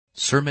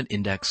Sermon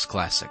Index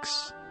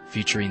Classics,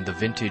 featuring the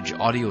vintage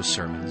audio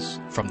sermons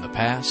from the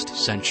past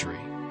century.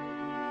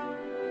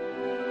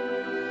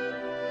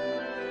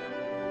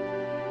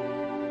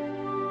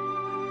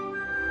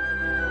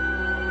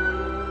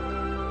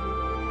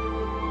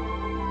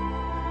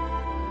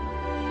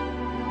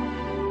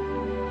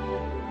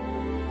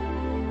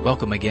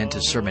 Welcome again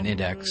to Sermon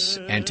Index,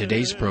 and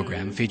today's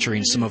program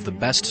featuring some of the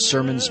best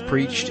sermons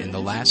preached in the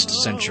last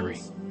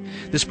century.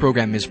 This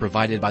program is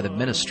provided by the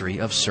Ministry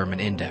of Sermon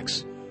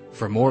Index.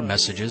 For more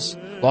messages,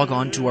 log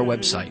on to our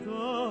website,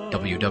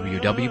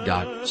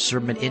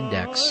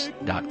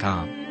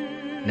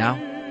 www.sermonindex.com. Now,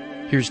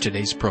 here's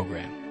today's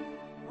program.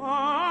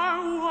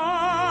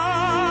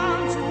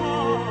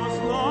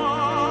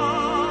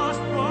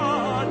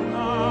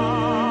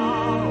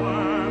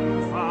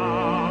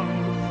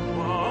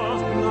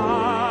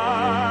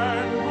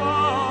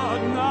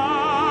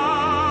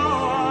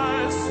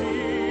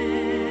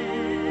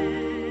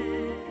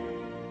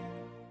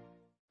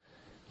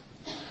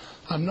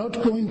 I'm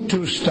not going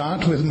to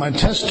start with my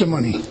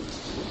testimony,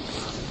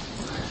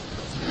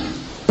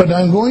 but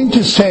I'm going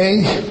to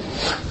say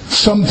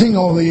something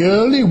of the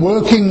early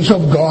workings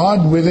of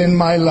God within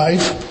my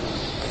life,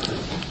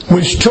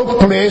 which took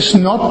place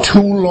not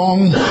too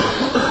long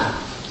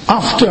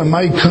after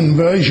my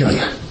conversion.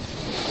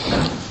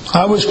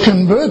 I was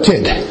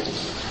converted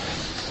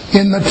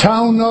in the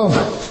town of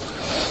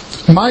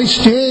my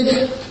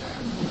state.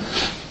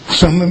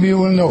 Some of you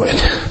will know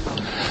it.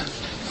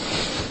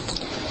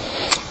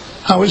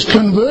 I was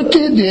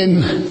converted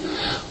in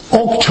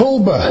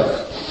October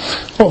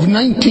of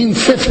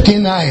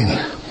 1959.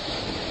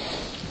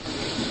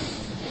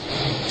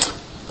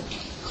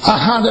 I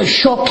had a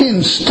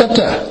shocking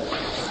stutter.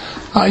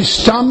 I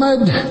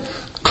stammered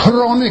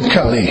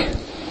chronically.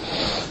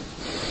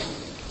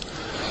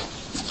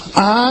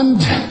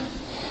 And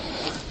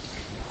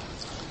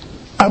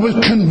I was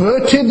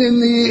converted in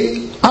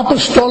the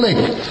apostolic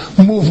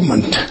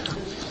movement.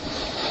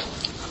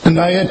 And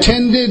I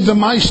attended the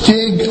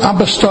Maesteg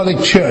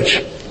Apostolic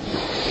Church.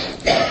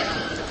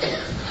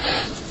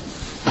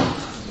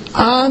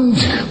 And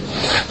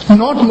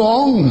not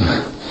long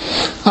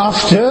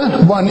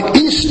after, one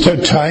Easter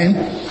time,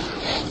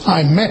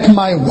 I met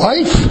my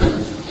wife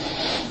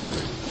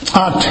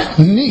at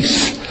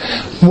Neath,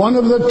 one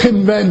of the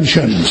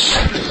conventions,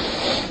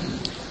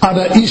 at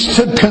an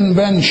Easter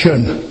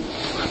convention.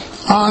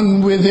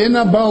 And within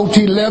about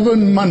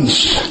 11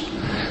 months,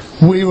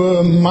 we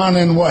were man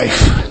and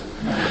wife.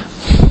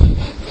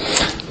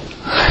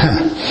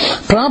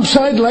 Perhaps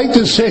I'd like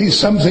to say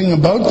something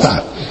about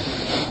that.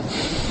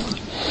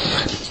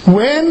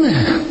 When,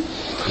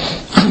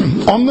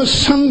 on the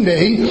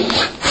Sunday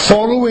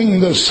following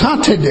the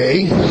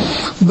Saturday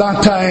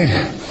that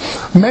I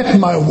met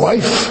my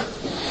wife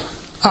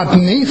at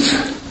Neath,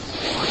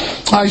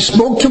 I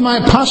spoke to my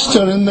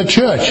pastor in the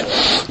church,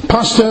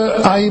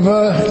 Pastor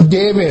Ivor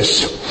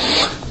Davis.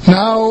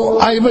 Now,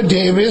 Ivor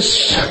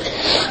Davis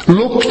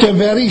looked a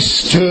very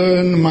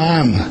stern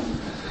man,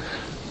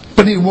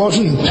 but he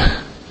wasn't.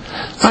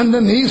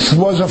 Underneath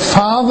was a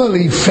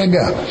fatherly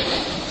figure.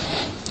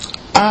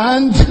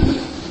 And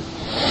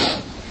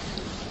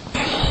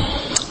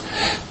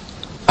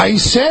I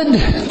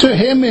said to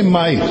him in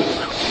my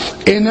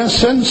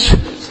innocence,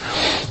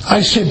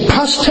 I said,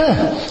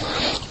 Pastor,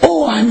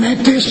 I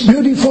met this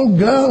beautiful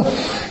girl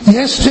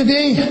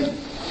yesterday.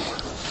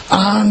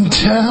 And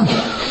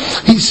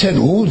he said,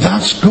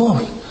 that's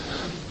good.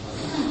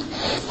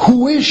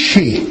 Who is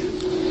she?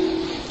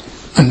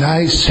 And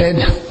I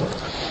said,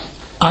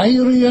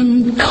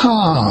 Irene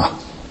Carr.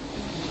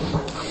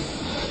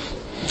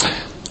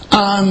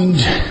 And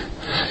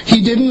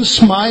he didn't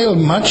smile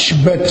much,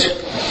 but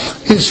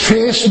his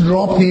face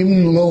dropped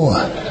even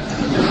lower.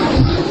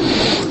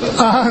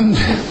 And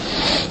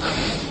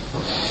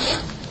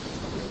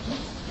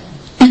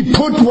he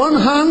put one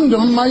hand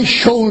on my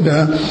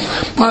shoulder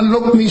and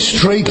looked me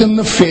straight in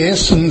the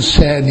face and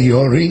said,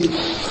 Yorrie,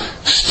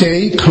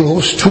 stay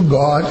close to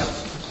God,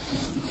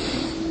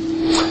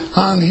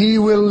 and He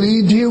will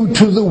lead you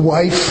to the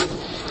wife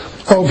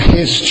of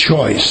His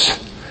choice.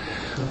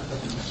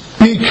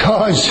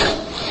 Because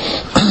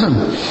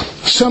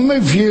some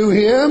of you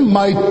here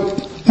might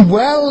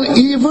well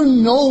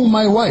even know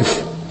my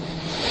wife.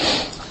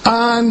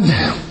 And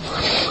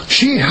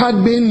she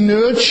had been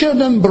nurtured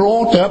and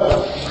brought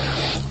up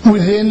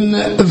within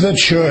the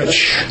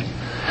church.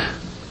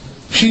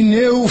 She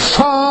knew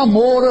far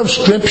more of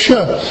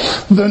Scripture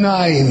than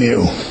I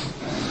knew.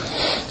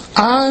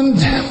 And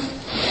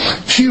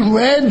she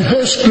read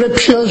her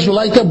Scriptures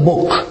like a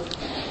book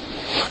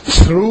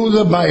through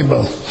the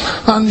Bible.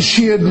 And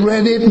she had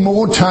read it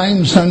more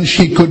times than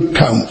she could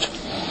count.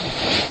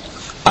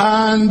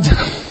 And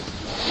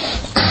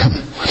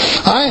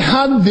I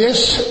had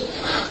this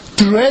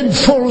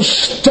dreadful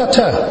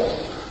stutter.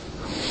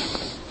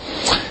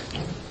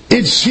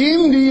 It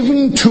seemed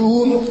even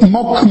to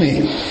mock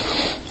me.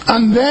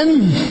 And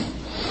then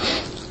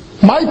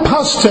my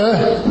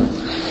pastor,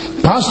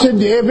 Pastor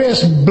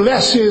Davis,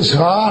 bless his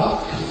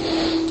heart,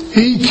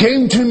 he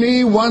came to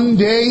me one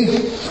day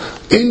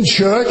in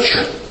church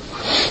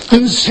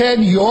and said,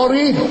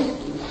 Yorrie,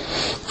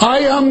 I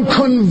am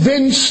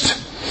convinced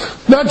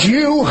that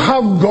you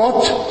have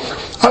got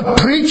a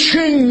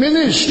preaching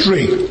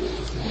ministry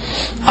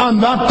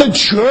and that the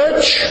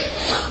church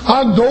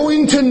are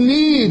going to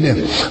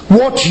need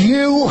what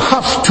you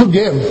have to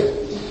give.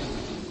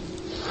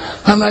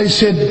 And I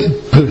said,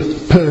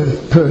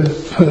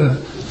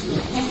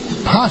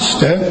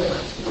 Pastor,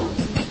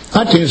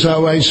 that is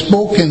how I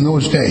spoke in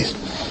those days.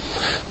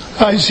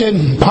 I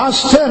said,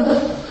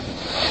 Pastor,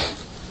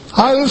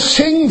 I'll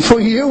sing for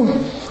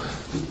you,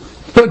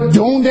 but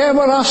don't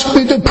ever ask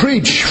me to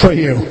preach for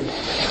you.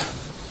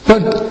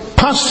 But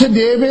Pastor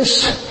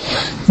Davis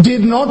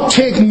did not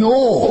take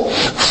no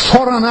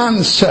for an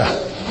answer.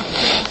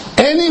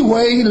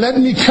 Anyway, let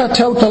me cut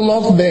out a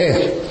lot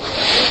there.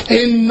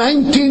 In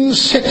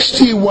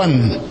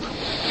 1961,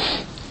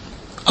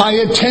 I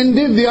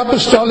attended the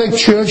Apostolic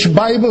Church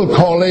Bible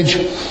College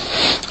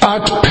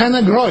at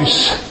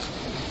Pennagroyce,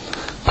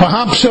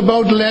 perhaps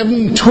about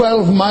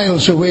 11-12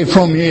 miles away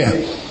from here.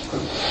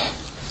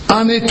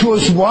 And it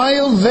was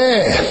while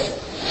there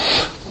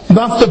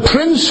that the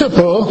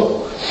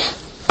principal,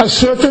 a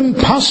certain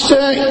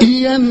Pastor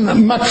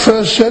Ian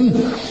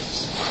Macpherson,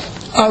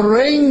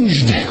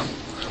 arranged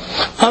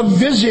a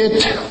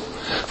visit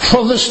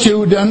for the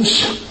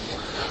students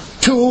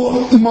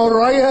to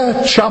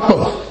Moriah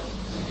Chapel.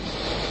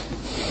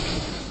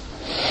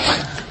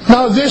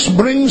 Now this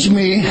brings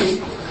me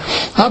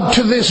up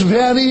to this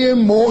very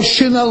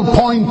emotional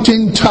point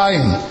in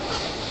time.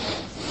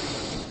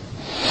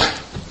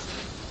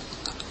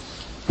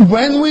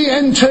 When we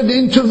entered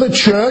into the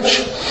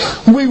church,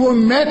 we were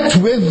met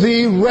with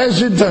the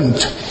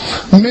resident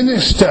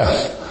minister.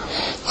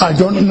 I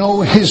don't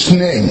know his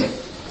name.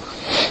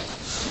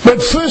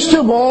 But first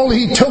of all,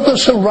 he took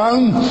us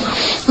around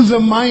the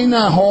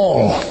minor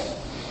hall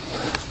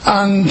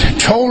and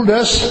told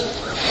us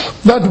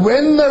that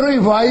when the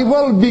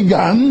revival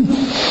began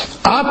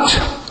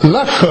at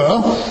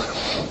Lacher,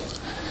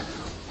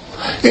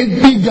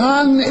 it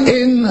began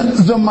in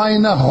the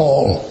minor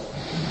hall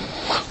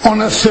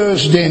on a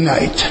Thursday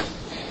night.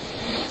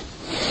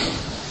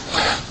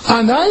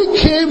 And I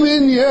came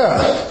in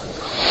here.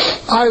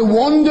 I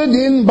wandered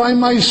in by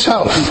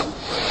myself,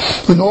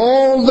 and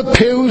all the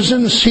pews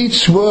and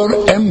seats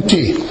were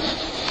empty.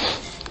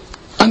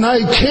 And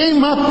I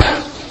came up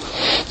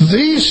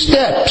these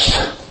steps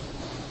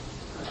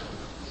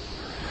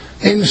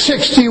in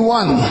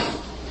 61.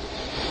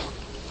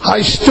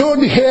 I stood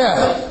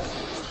here.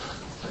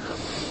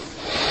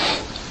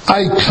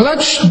 I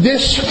clutched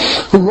this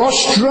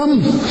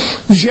rostrum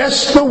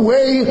just the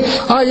way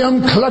I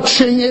am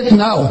clutching it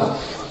now.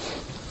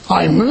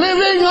 I'm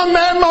living a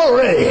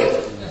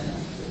memory.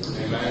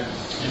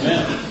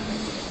 Amen.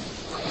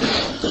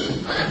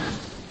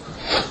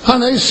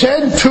 And I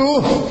said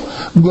to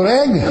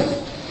Greg,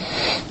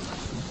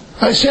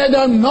 I said,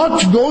 I'm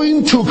not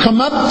going to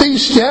come up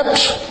these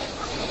steps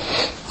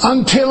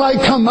until I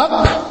come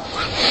up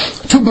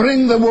to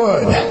bring the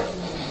word.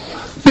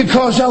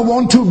 Because I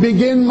want to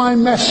begin my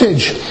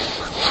message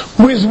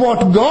with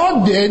what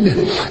God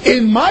did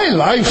in my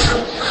life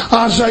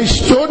as I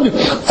stood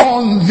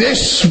on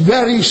this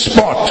very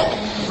spot.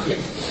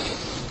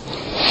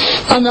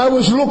 And I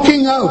was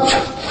looking out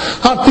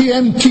at the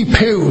empty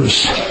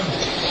pews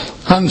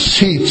and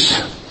seats.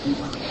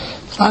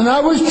 And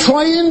I was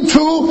trying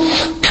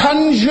to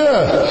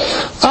conjure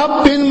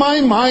up in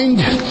my mind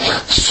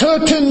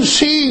certain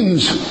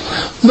scenes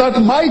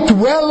that might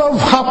well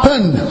have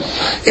happened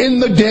in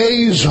the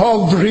days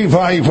of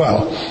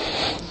revival.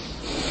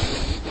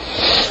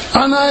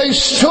 And I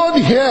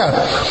stood here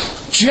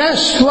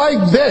just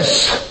like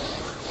this,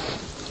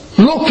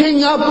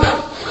 looking up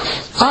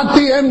at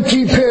the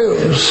empty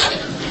pews.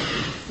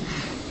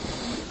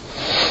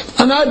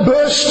 And I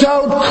burst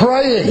out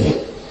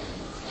crying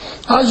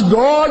as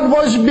God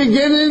was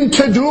beginning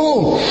to do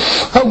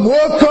a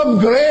work of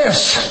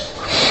grace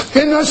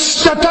in a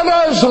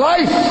stutterer's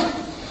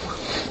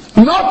life,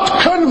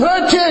 not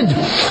converted,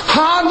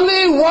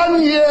 hardly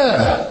 1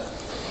 year.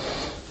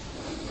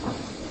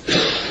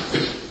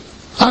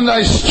 And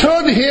I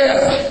stood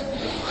here,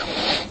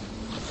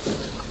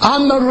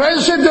 and the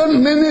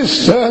resident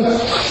minister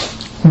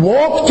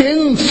walked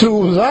in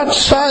through that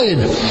side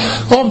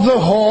of the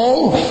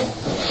hall.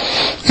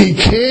 He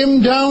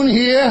came down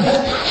here,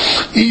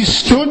 he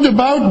stood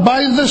about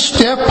by the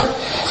step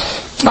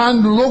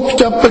and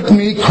looked up at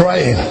me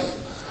crying.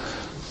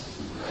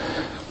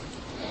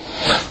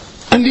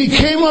 And he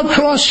came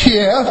across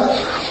here,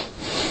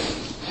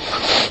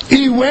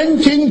 he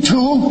went into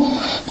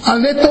a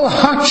little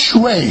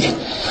hatchway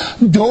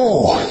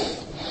door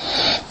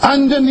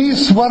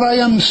underneath where I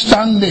am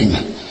standing.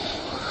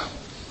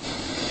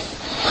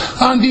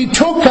 And he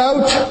took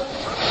out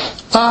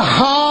a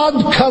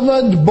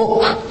hard-covered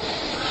book,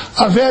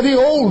 a very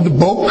old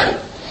book,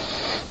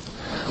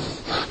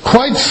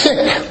 quite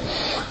thick,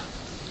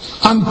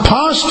 and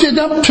passed it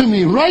up to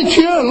me right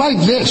here like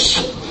this.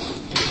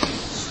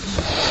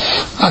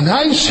 And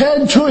I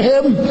said to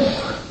him,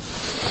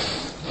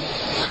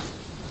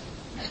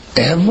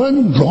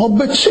 Evan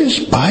Roberts'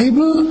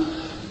 Bible?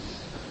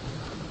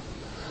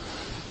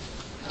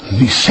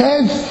 he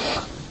said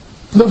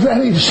the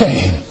very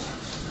same.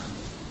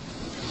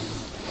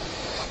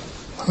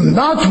 And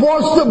that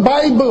was the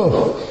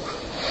Bible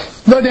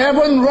that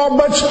Evan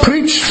Roberts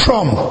preached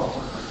from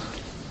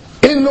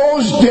in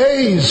those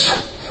days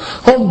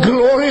of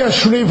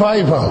glorious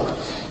revival.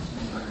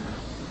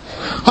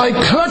 I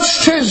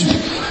clutched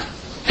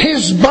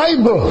his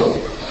Bible,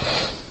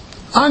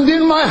 and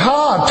in my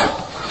heart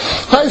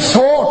I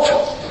thought,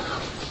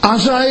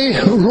 as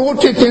I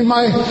wrote it in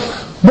my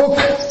book,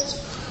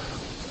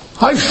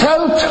 I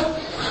felt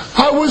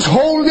I was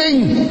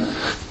holding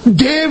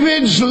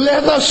David's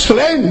leather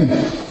sling,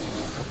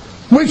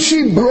 which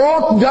he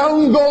brought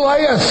down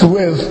Goliath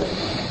with.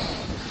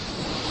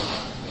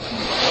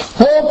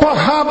 Or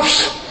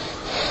perhaps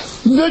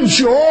the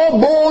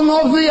jawbone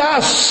of the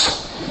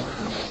ass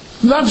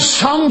that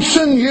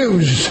Samson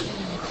used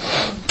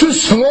to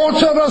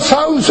slaughter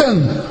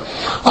 1,000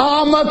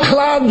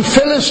 armor-clad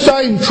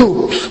Philistine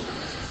troops.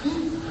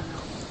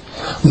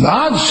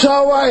 That's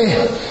how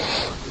I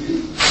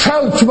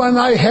felt when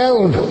I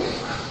held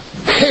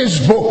his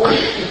book.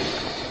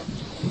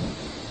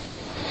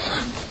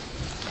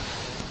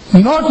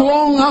 Not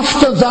long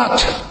after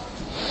that,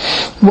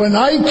 when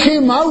I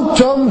came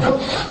out of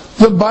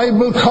the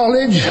Bible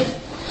college,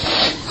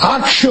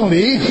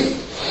 actually,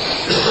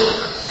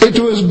 it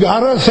was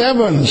Gareth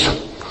Evans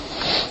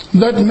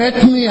that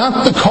met me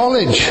at the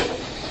college.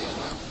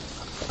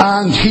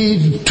 And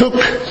he took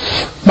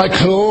my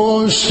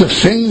clothes, the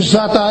things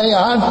that I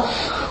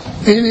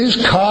had, in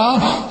his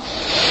car,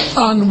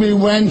 and we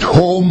went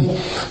home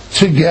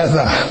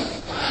together.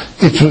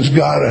 It was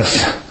Gareth.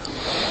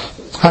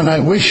 And I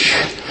wish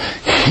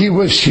he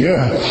was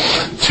here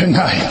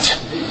tonight.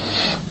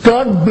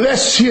 God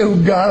bless you,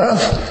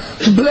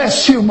 Gareth.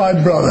 Bless you, my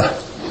brother.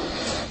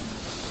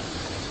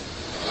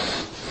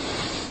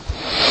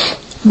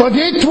 But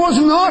it was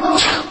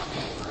not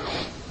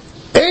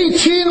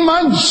 18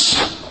 months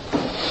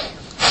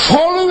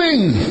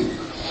following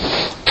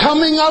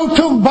coming out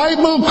of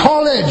Bible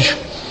college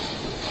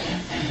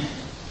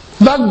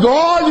that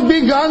God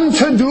began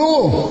to do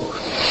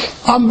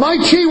a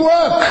mighty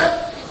work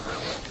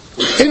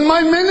in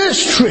my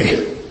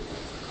ministry.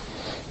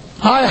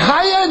 I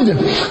hired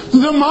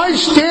the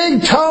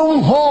Maesteg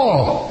Town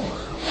Hall,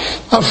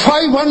 a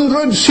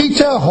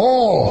 500-seater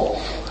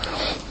hall,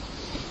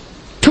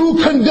 to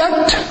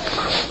conduct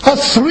a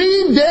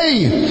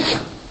 3-day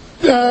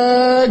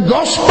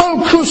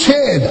gospel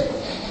crusade.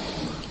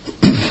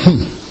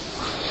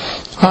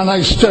 And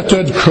I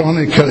stuttered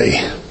chronically.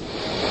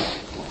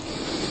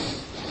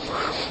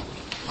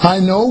 I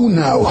know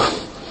now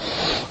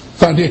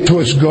that it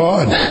was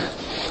God.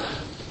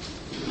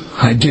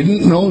 I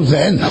didn't know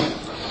then.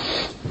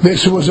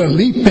 This was a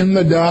leap in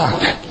the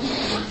dark.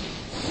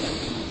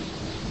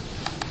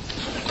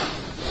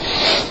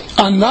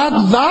 And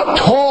that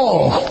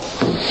hall,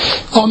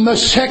 on the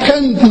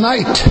second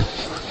night,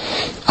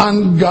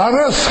 and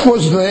Gareth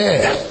was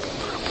there,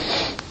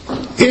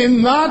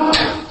 in that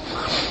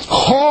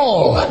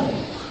hall,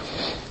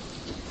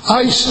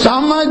 I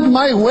stammered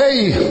my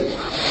way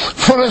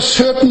for a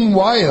certain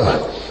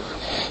while.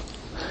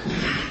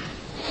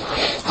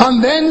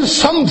 And then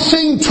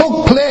something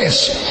took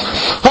place.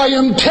 I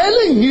am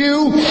telling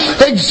you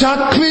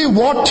exactly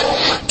what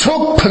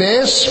took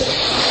place,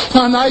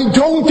 and I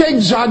don't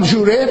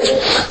exaggerate,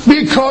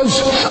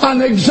 because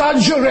an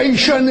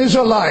exaggeration is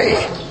a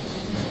lie.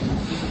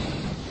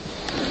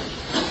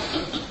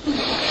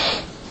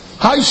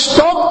 I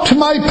stopped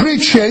my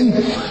preaching,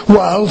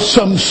 well,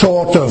 some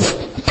sort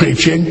of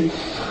preaching,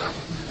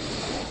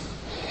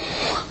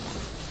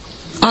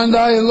 and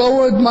I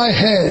lowered my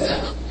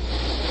head.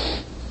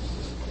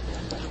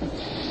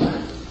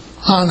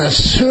 And a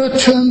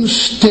certain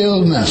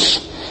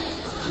stillness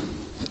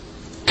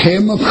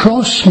came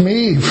across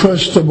me,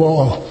 first of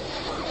all.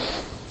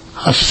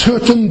 A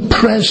certain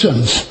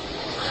presence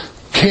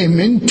came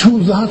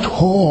into that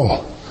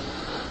hall.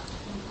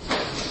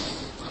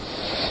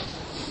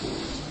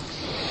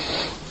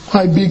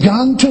 I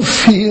began to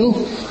feel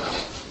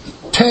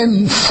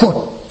 10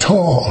 foot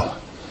tall.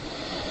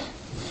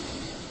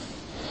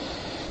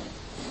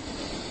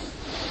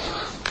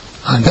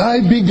 And I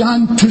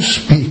began to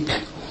speak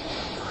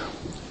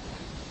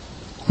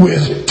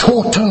with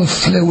total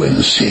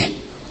fluency.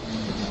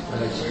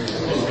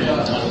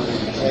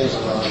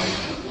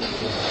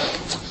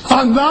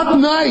 And that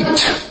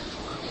night,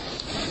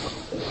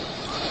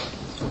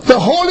 the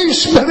Holy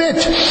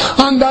Spirit,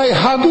 and I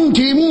hadn't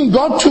even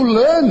got to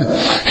learn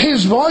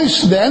His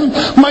voice then.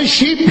 My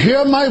sheep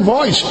hear my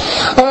voice.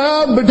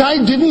 But I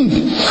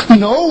didn't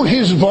know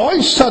His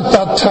voice at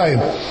that time.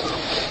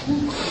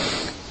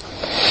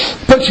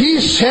 But He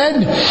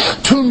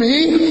said to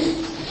me,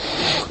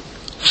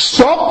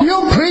 "Stop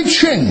your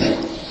preaching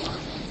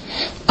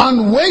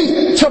and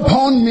wait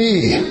upon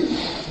me."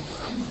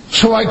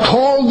 So I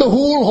called the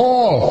whole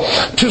hall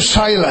to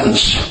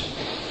silence.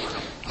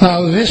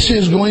 Now this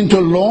is going to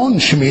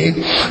launch me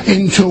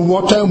into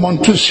what I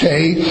want to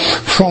say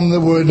from the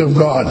Word of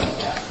God.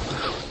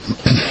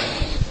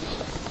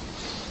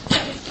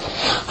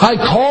 I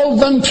called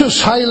them to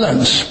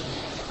silence.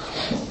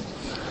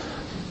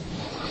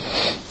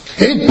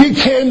 it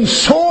became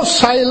so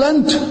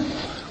silent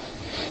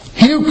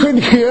you could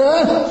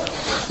hear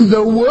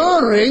the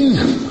whirring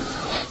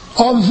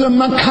of the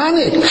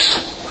mechanics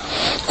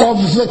of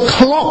the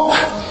clock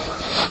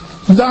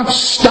that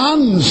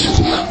stands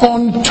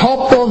on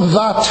top of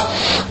that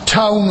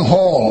town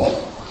hall.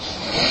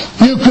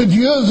 You could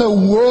hear the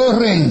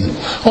whirring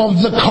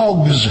of the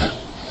cogs.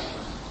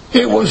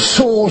 It was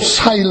so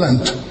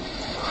silent.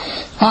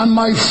 And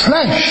my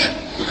flesh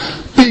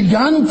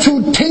began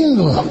to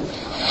tingle.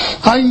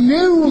 I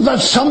knew that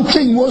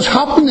something was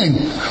happening,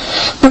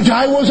 but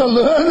I was a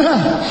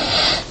learner.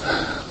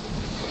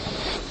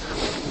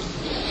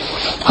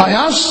 I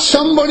asked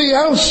somebody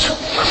else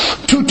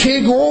to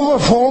take over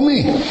for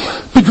me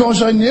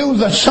because I knew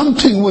that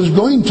something was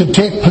going to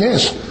take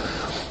place.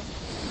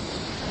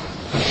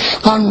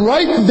 And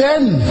right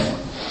then,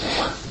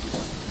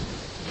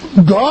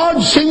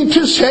 God seemed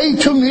to say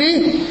to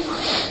me,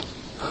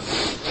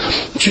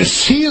 "Do you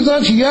see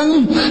that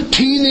young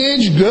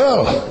teenage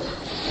girl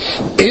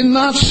in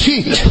that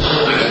seat?"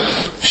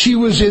 She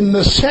was in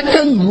the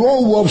second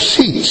row of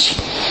seats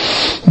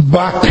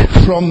back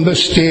from the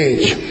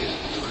stage.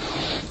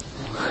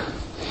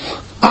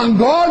 And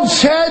God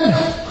said,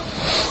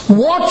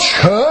 "Watch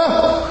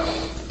her.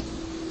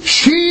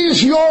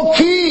 She's your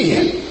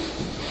key."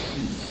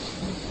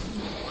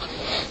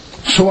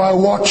 So I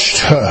watched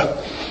her.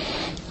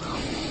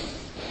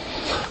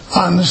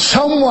 And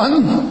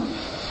someone,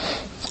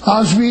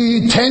 as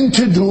we tend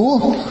to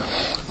do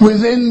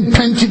within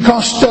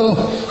Pentecostal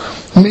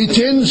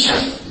meetings,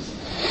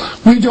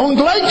 we don't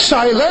like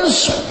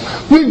silence.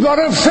 We've got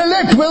to fill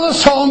it with a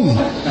song.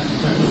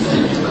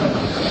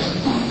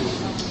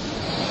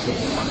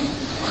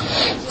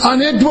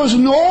 And it was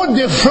no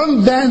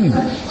different then.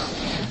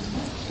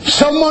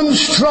 Someone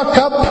struck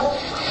up,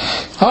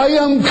 "I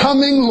am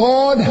coming,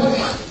 Lord,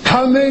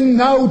 coming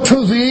now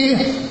to thee."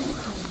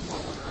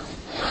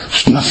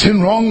 There's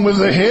nothing wrong with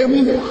the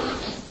hymn,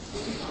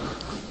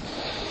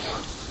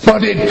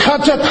 but it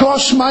cut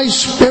across my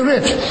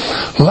spirit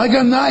like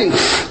a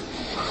knife.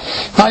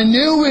 I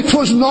knew it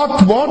was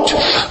not what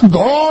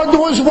God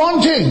was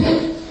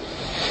wanting.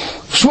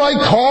 So I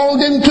called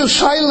him to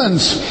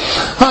silence,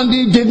 and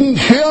he didn't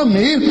hear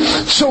me,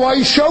 so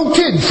I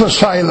shouted for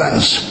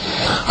silence,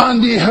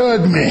 and he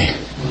heard me.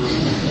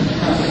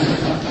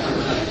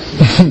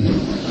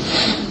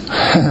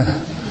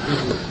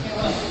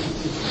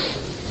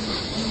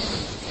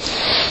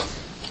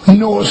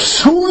 No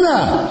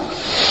sooner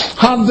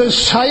had the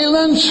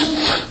silence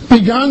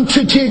begun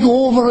to take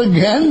over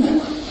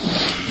again,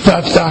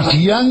 that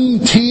young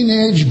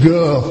teenage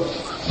girl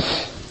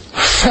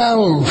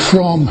fell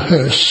from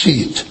her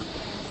seat.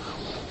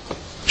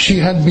 She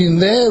had been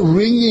there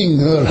wringing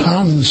her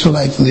hands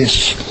like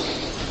this.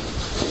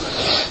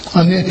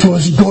 And it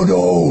was good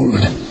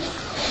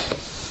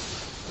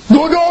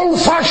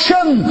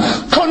old-fashioned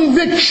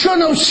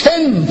conviction of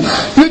sin.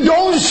 You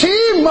don't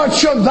see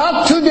much of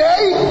that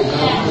today.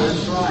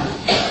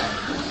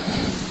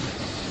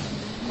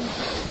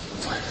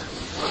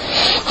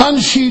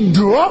 And she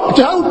dropped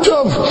out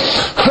of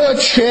her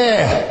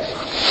chair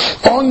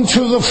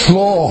onto the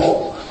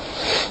floor.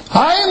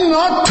 I'm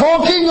not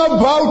talking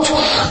about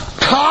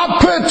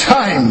carpet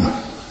time.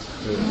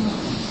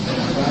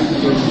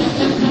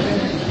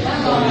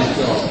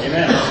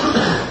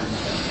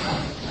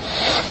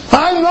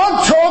 I'm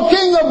not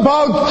talking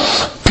about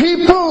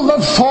people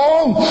that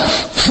fall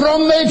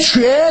from their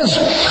chairs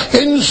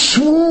in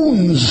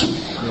swoons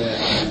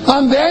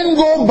and then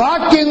go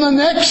back in the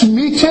next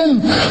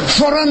meeting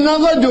for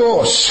another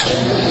dose.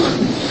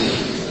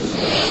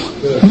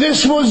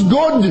 This was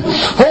good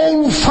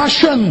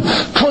old-fashioned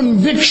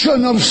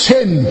conviction of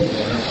sin.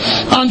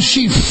 And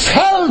she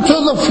fell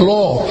to the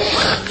floor,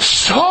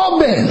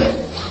 sobbing.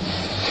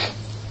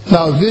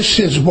 Now this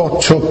is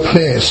what took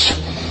place.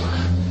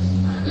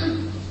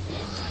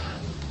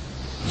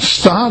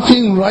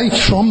 Starting right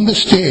from the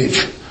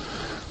stage.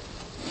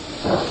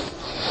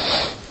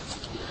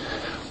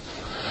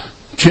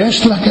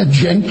 Just like a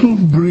gentle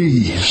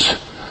breeze,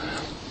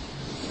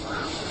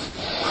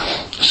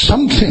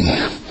 something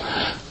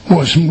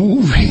was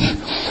moving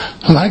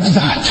like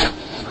that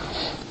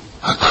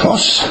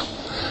across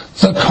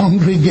the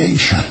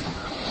congregation.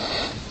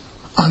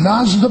 And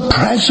as the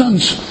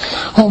presence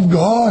of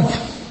God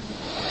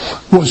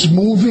was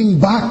moving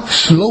back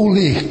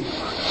slowly,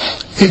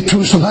 it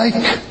was like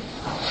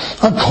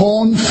a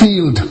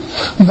cornfield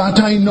that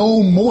I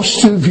know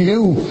most of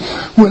you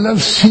will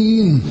have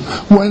seen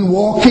when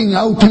walking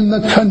out in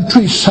the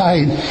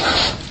countryside.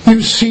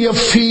 You see a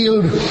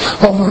field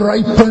of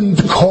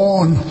ripened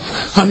corn,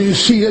 and you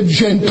see a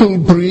gentle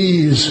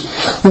breeze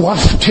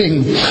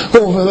wafting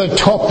over the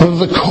top of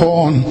the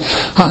corn,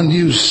 and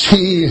you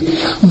see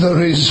the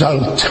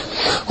result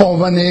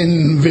of an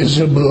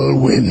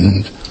invisible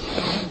wind.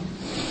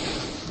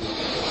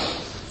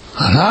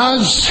 And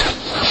as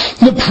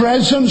the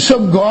presence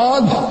of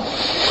God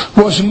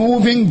was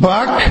moving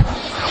back,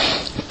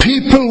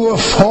 people were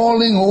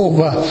falling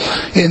over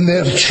in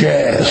their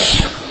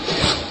chairs.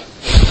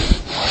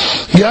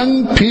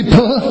 young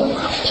people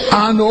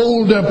and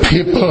older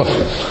people.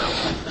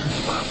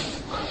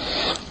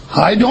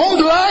 I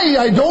don't lie,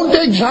 I don't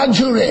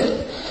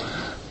exaggerate.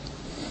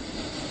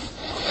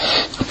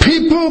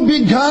 People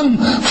began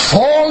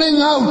falling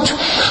out,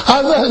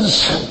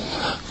 others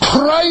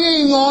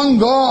crying on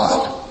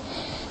God.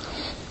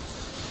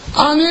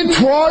 And it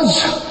was,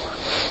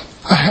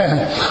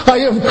 I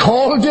have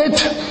called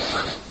it,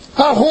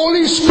 a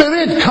Holy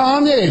Spirit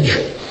carnage.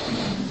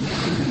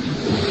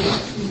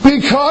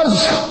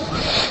 Because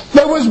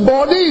there was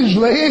bodies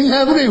laying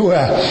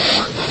everywhere.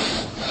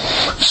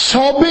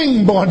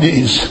 Sobbing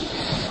bodies.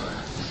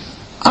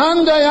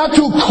 And I had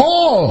to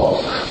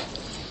call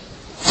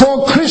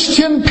for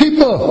Christian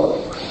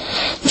people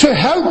to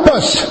help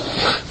us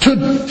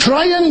to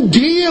try and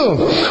deal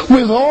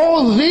with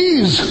all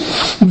these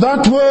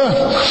that were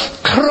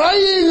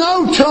crying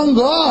out on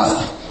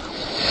God.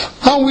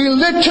 And we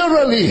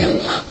literally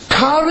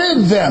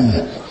carried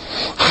them,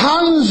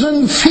 hands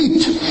and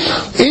feet,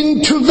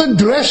 into the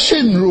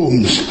dressing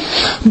rooms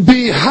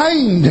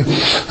behind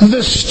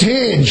the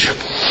stage.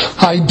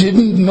 I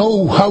didn't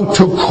know how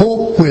to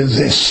cope with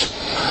this.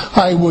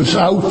 I was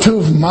out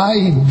of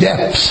my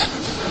depth.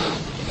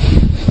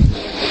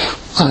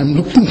 I'm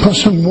looking for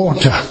some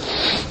water.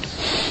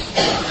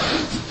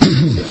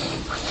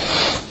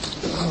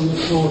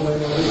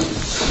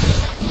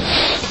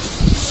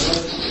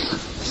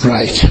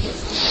 Right.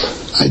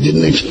 I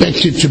didn't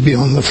expect it to be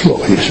on the floor,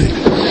 you see.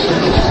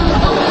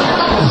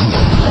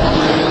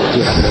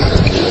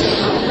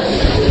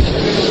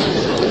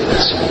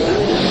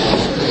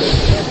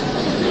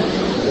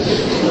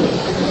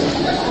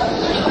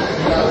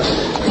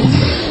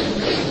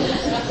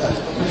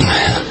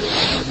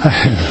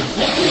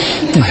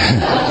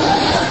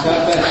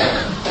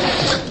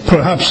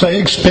 Perhaps I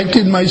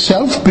expected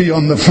myself to be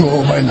on the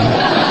floor by now.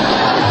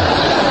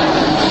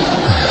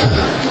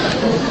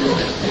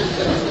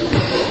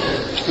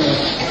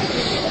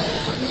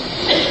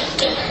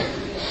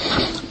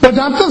 But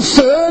at the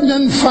third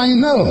and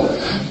final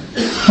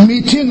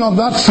meeting of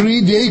that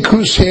 3-day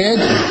crusade,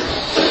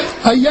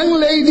 a young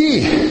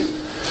lady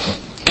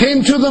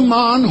came to the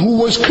man who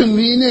was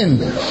convening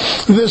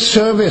the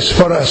service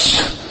for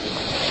us.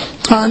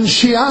 And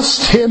she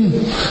asked him,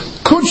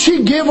 could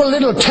she give a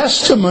little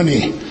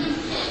testimony?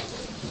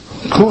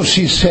 Of course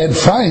he said,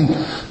 fine.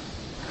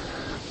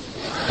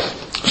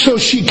 So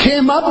she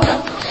came up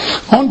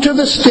onto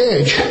the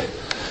stage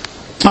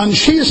and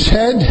she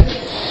said,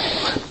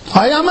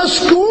 I am a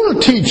school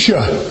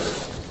teacher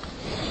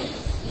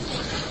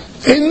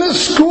in the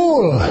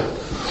school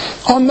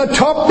on the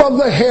top of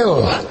the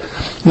hill.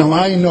 Now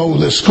I know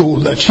the school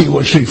that she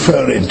was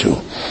referring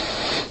to.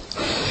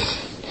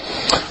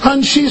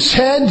 And she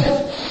said,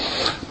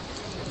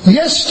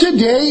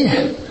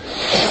 yesterday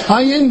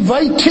I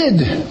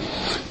invited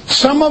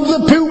some of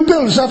the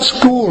pupils at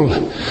school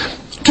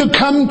to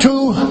come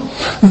to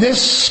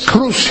this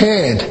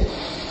crusade.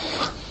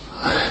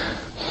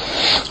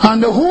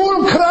 And the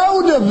whole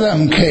crowd of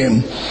them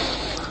came.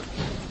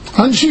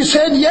 And she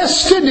said,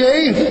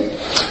 yesterday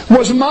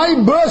was my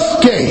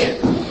birthday.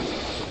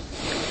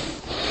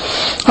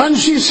 And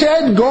she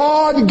said,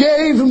 God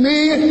gave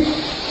me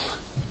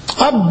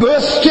a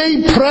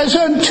birthday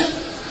present.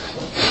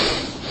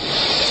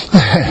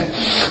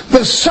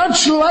 The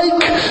such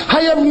like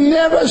I have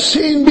never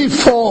seen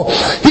before.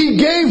 He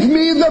gave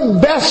me the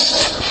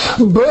best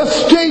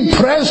birthday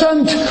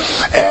present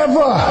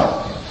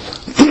ever.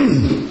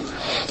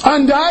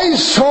 And I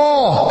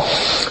saw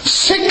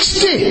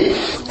 60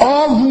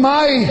 of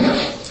my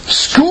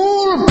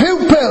school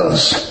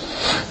pupils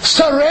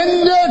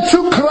surrender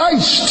to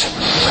Christ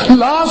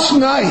last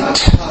night.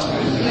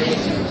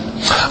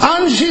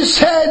 And she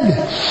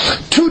said,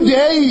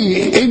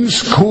 today in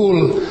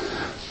school,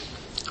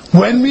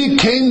 when we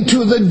came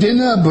to the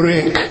dinner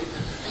break,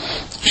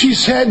 she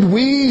said,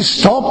 we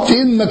stopped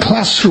in the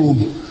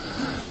classroom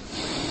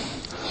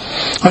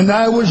and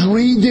I was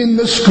reading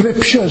the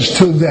scriptures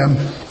to them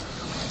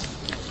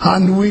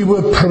and we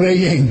were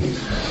praying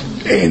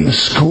in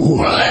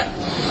school.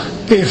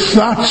 If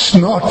that's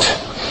not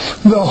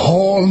the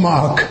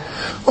hallmark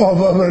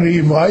of a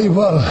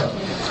revival,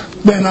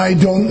 then I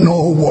don't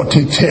know what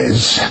it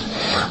is.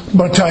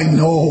 But I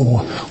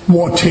know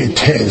what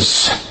it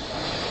is.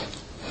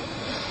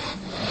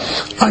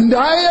 And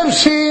I have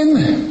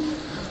seen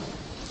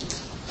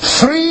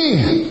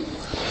 3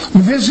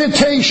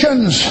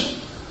 visitations,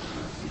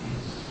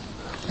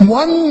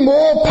 one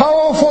more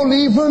powerful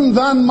even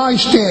than my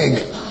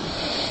stag.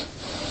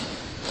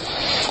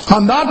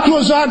 And that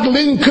was at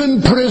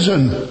Lincoln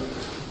Prison,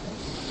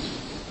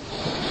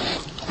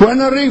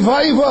 when a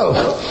revival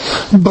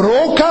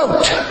broke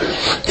out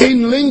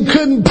in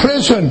Lincoln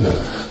Prison.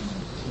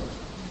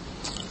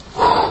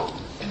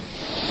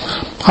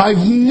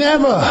 I've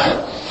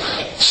never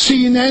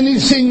seen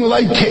anything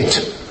like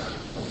it.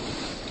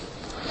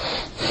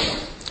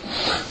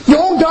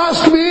 Don't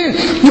ask me,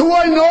 do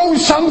I know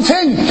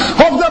something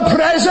of the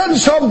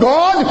presence of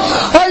God?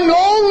 I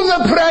know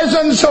the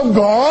presence of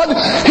God.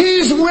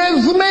 He's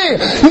with me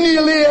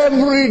nearly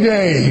every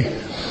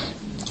day.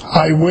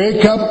 I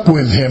wake up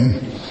with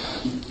him,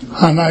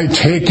 and I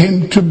take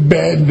him to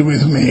bed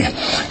with me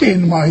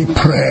in my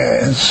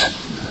prayers.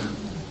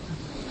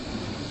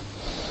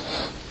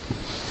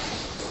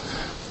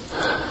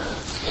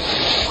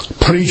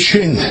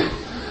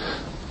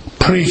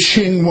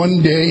 Preaching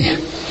one day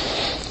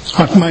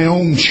at my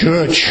own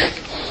church.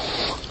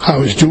 I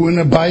was doing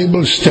a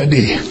Bible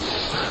study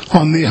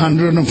on the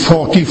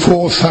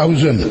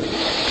 144,000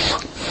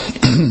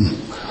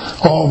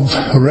 of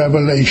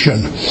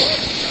Revelation.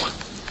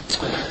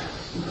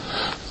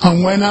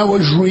 And when I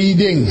was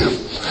reading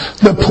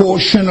the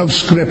portion of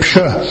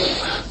Scripture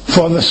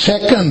for the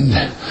second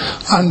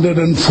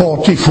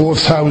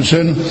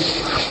 144,000,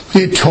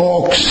 it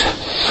talks,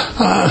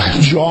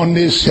 John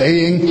is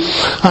saying,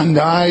 and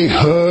I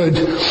heard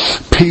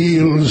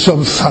peals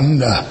of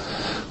thunder.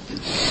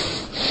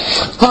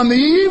 And the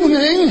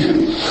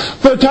evening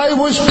that I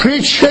was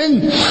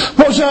preaching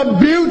was a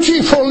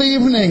beautiful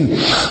evening,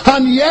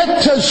 and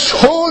yet as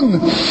soon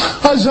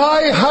as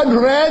I had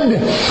read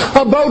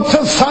about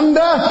the thunder,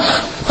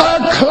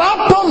 a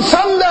clap of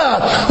thunder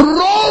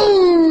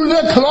rolled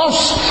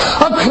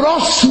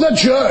across the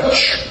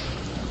church.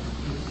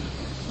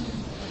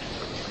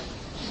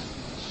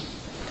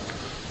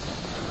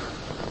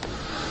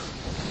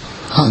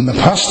 And the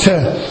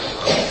pastor,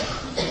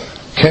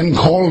 Ken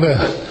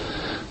Calder,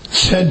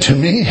 said to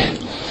me,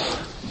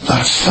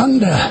 "That's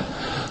thunder."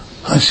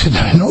 I said,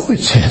 "I know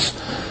it is."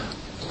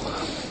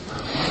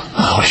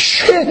 I was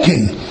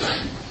shaking.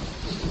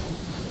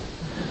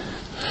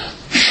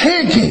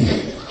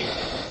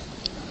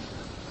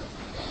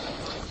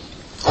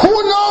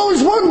 Who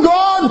knows what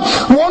God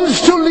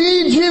wants to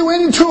lead you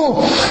into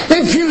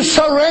if you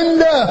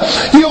surrender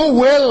your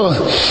will?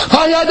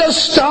 I had a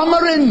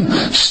stuttering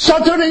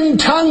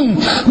tongue,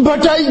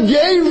 but I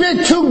gave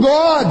it to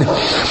God.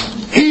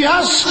 He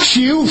asks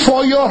you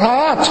for your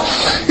heart.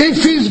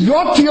 If He's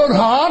got your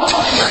heart,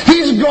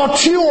 He's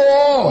got you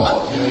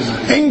all,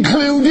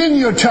 including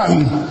your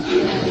tongue.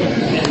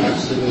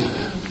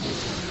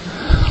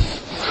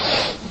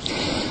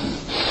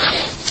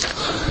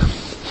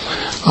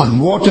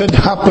 And what had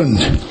happened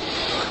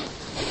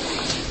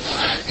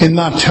in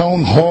that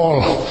town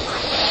hall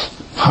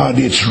had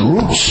its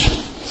roots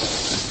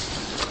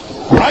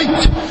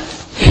right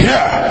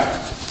here.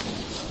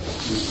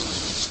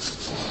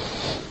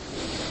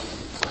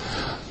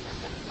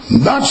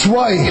 That's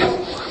why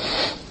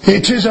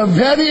it is a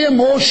very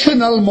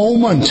emotional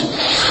moment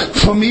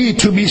for me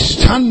to be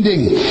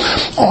standing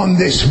on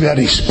this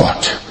very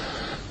spot.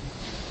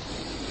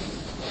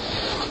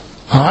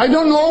 I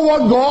don't know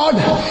what God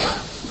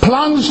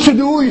plans to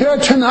do here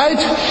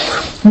tonight,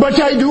 but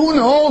I do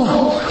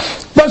know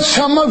that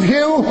some of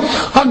you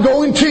are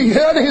going to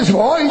hear His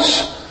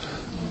voice.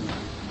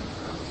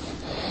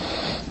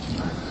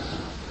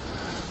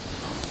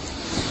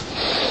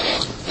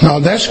 Now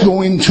let's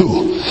go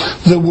into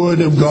the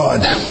Word of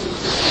God.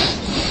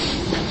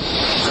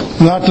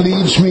 That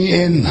leads me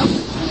in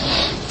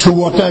to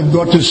what I've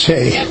got to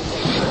say.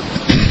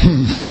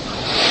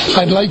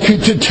 I'd like you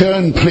to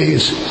turn,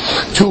 please,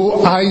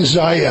 to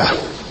Isaiah.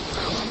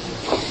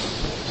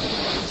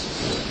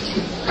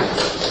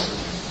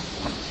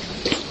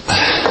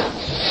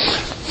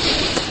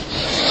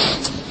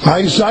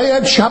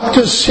 Isaiah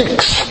chapter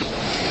 6.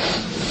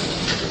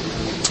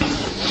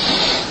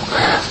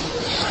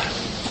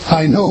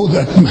 I know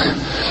that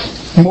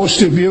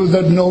most of you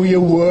that know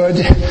your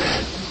word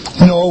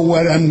know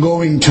where I'm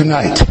going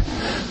tonight.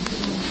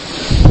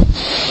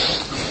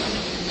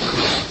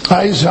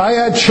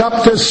 Isaiah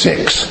chapter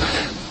 6.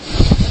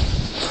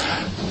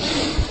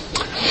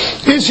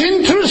 It's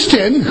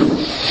interesting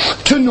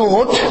to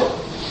note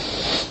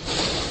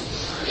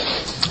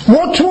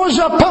what was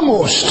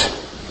uppermost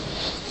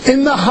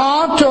in the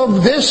heart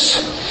of this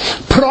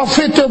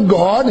prophet of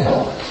God.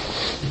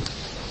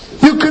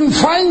 You can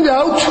find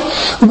out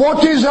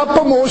what is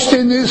uppermost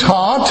in his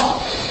heart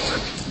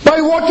by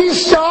what he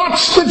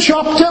starts the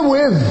chapter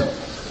with.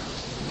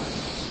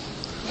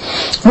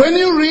 When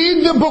you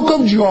read the book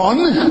of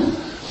John,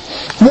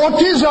 what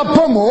is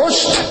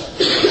uppermost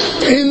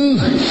in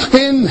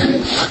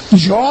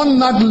John,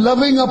 that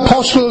loving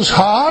apostle's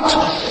heart?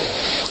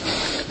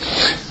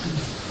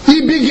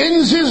 He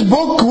begins his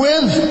book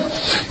with,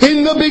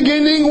 "In the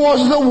beginning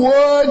was the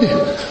Word,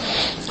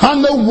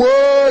 and the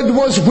Word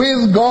was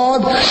with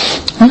God."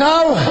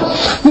 Now,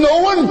 no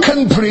one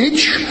can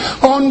preach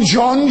on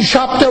John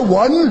chapter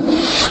 1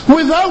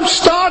 without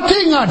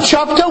starting at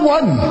chapter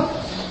 1,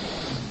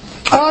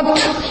 at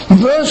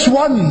verse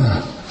 1.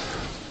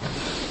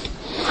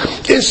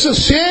 It's the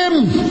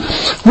same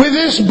with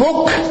this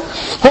book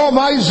of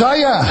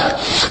Isaiah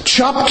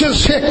chapter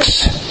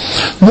 6.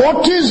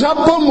 What is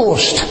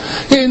uppermost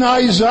in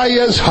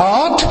Isaiah's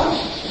heart?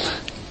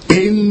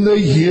 In the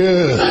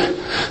year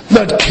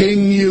that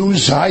King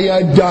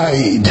Uzziah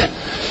died.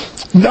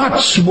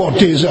 That's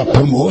what is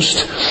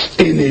uppermost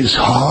in his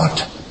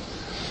heart.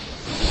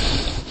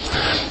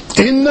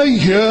 In the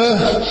year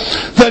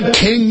that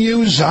King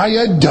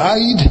Uzziah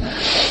died,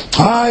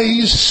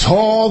 I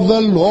saw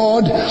the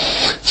Lord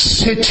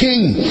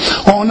sitting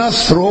on a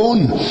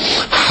throne,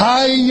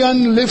 high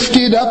and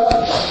lifted up,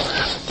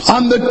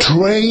 and the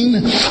train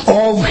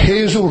of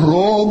his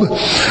robe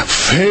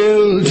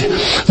filled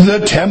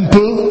the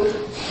temple.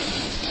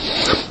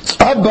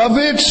 Above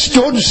it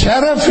stood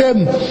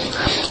seraphim.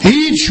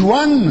 Each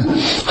one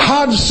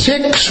had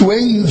 6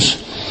 wings.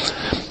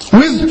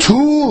 With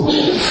 2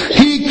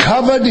 he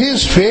covered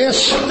his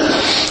face,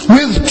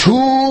 with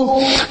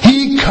 2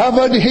 he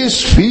covered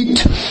his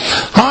feet,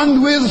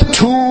 and with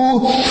 2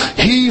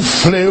 he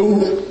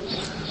flew.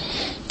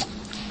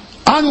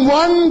 And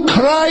one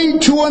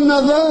cried to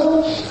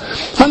another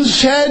and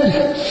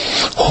said,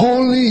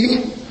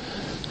 Holy,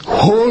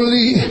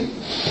 holy,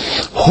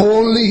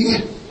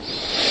 holy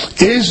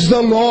is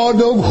the Lord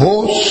of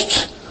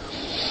hosts.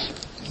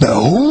 The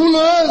whole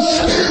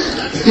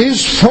earth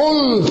is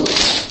full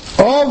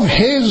of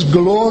his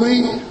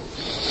glory.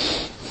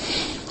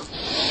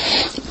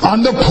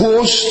 And the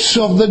posts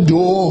of the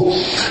door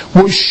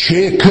were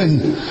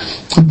shaken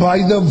by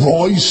the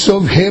voice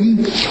of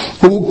him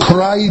who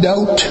cried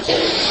out,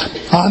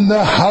 and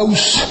the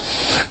house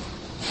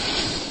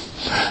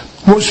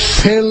was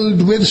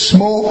filled with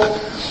smoke.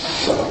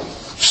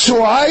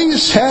 So I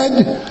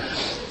said,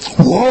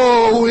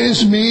 Woe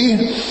is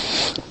me,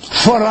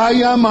 for I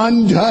am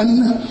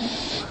undone,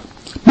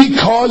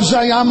 because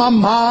I am a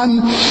man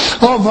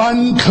of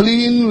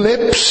unclean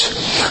lips,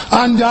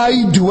 and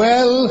I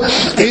dwell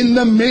in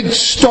the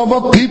midst of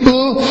a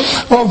people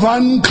of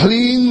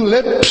unclean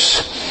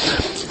lips.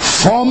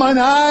 For mine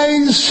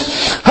eyes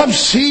have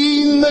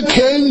seen the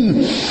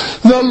King,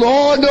 the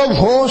Lord of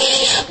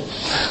hosts.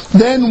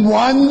 Then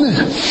one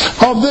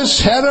of the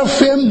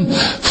seraphim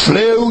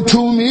flew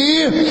to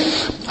me,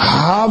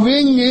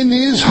 having in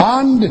his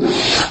hand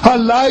a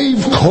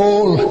live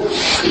coal,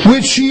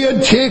 which he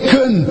had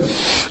taken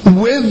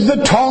with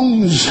the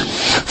tongs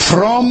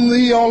from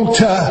the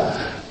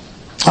altar.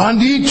 And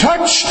he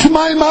touched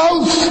my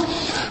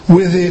mouth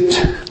with it,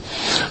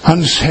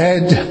 and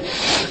said,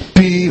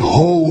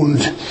 Behold,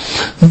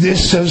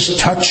 this has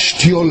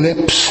touched your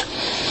lips.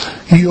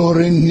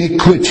 Your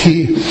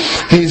iniquity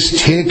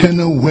is taken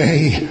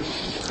away,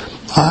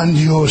 and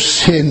your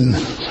sin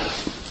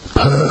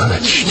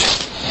purged.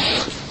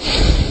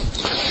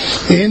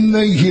 In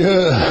the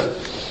year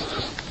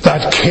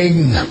that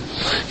King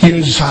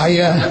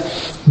Uzziah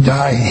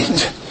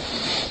died.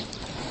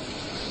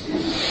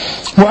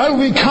 Well,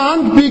 we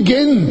can't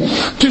begin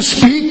to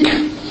speak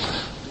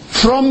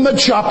from the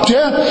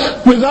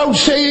chapter without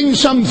saying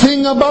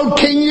something about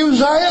King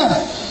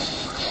Uzziah.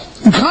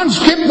 You can't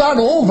skip that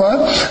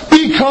over,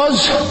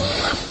 because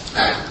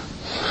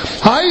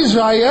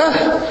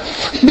Isaiah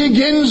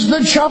begins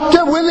the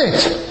chapter with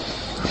it.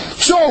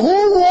 So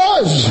who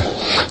was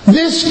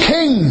this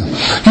King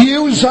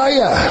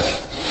Uzziah?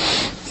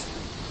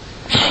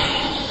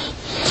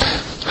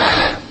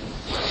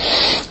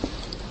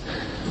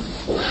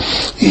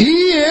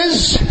 He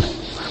is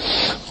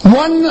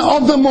one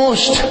of the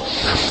most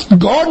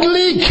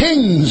godly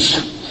kings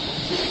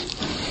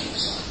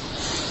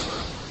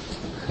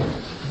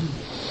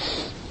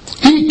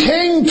He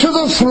came to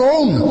the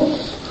throne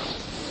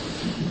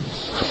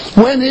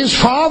when his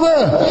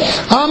father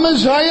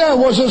Amaziah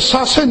was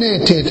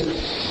assassinated,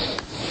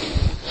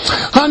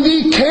 and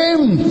he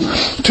came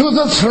to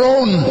the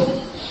throne.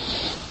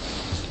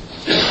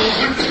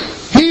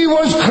 He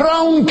was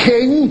crowned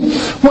king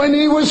when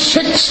he was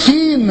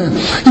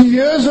 16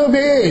 years of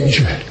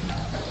age,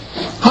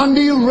 and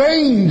he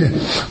reigned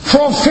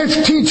for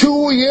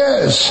 52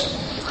 years.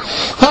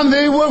 And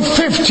they were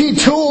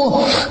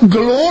 52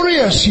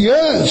 glorious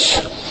years.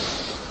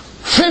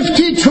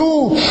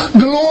 52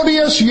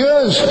 glorious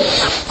years.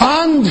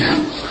 And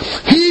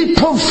he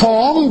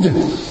performed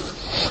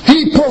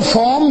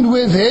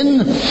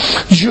within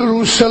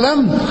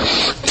Jerusalem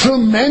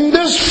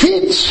tremendous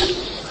feats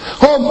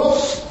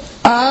of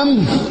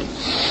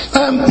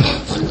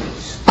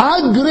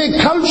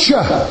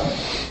agriculture.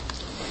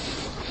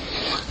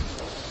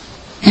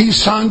 He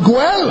sank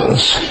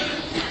wells.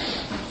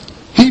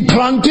 He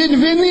planted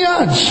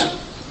vineyards.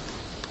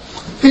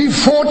 He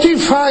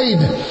fortified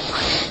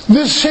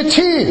the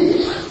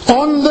city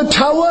on the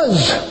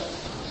towers.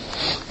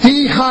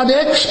 He had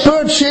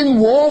experts in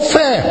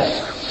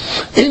warfare,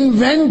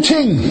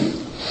 inventing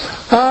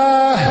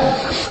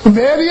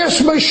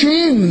various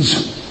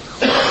machines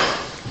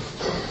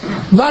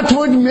that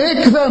would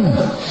make them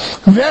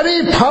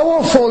very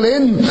powerful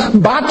in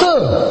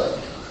battle.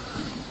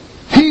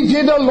 He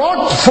did a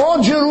lot for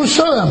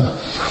Jerusalem.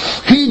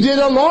 He did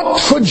a lot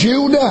for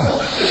Judah.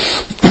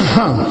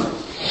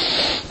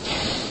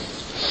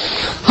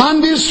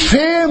 And his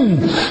fame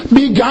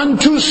began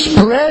to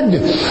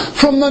spread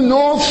from the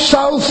north,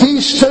 south,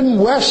 east and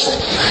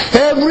west.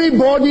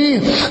 Everybody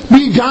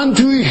began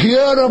to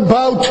hear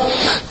about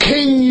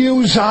King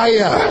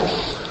Uzziah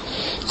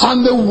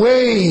and the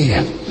way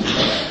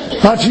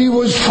that he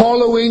was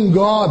following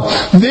God.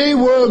 They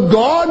were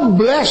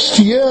God-blessed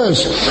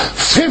years,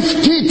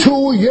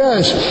 52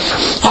 years.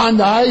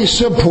 And I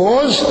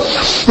suppose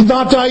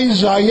that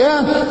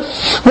Isaiah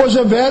was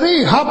a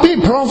very happy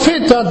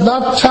prophet at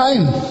that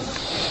time.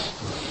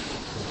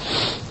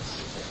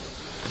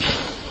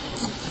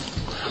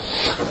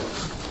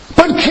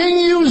 But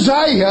King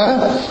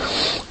Uzziah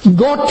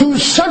got to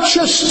such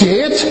a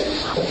state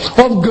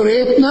of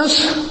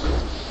greatness,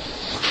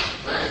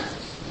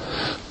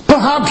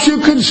 perhaps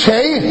you could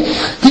say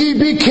he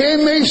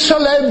became a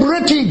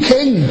celebrity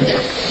king.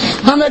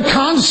 And I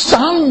can't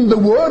stand the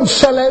word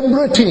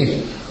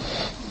celebrity.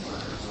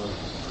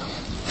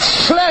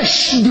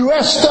 Flesh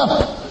dressed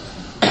up.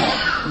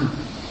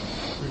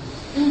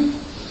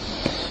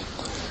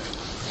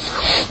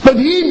 But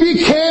he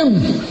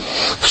became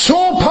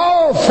so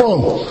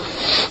powerful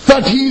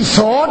that he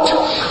thought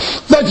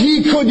that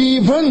he could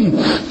even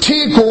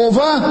take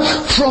over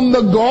from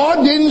the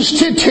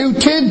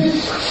God-instituted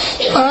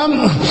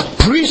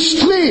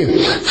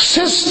priestly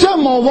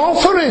system of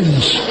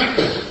offerings.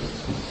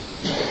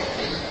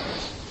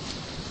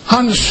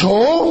 And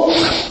so,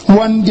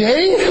 one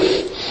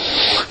day,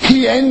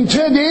 he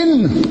entered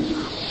in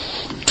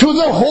to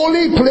the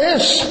holy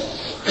place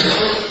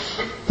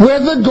where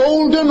the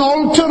golden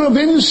altar of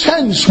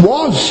incense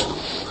was.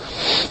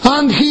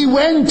 And he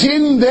went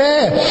in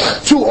there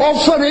to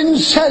offer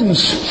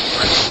incense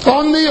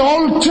on the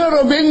altar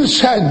of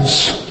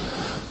incense.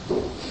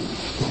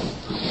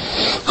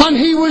 And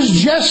he was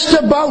just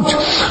about,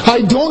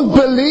 I don't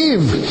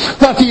believe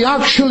that he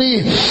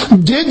actually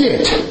did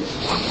it,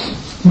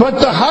 but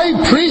the high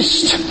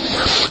priest,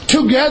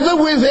 together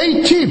with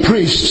 80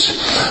 priests,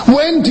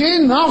 went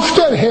in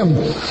after him.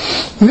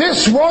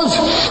 This was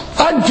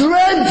a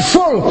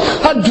dreadful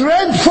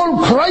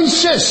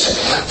crisis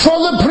for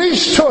the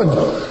priesthood.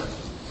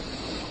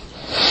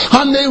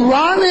 And they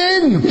ran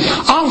in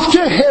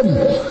after him.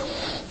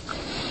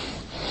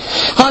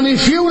 And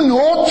if you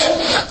note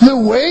the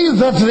way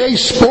that they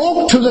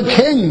spoke to the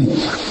king,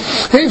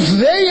 if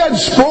they had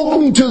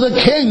spoken to the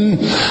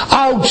king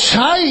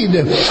outside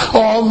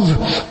of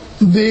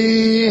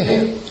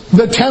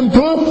the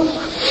temple,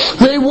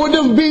 they would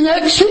have been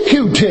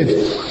executed.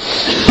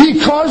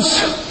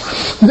 Because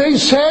they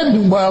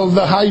said, well,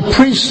 the high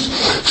priest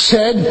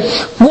said,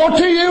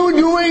 "What are you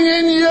doing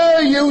in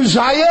here,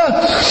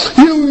 Uzziah?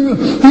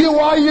 You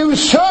are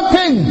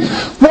usurping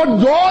what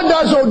God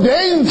has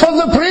ordained for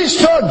the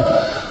priesthood."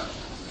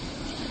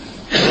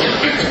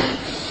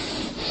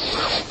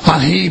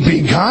 And he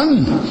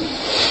began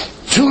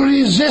to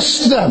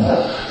resist them.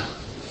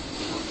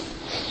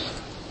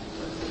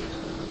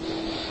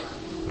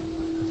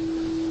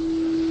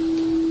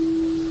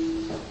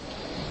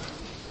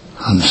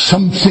 And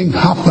something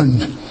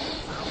happened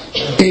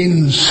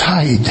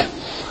inside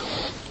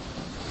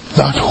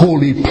that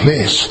holy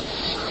place.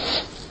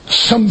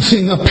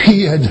 Something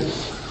appeared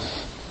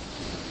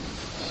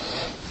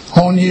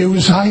on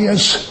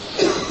Uzziah's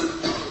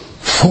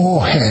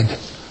forehead.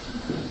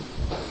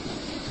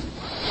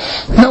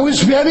 Now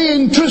it's very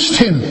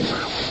interesting.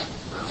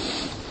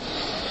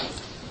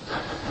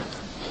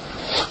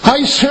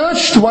 I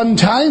searched one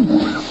time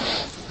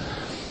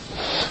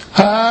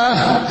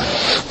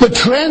the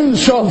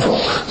trends of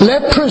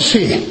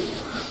leprosy,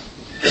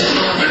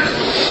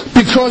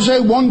 because I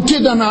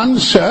wanted an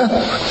answer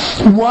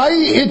why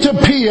it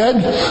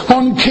appeared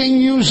on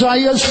King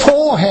Uzziah's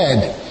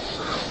forehead.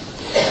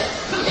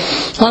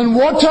 And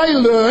what I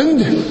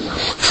learned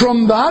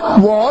from that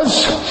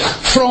was,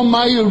 from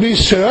my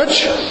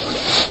research,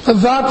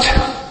 that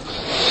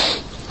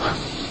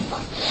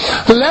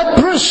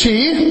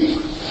leprosy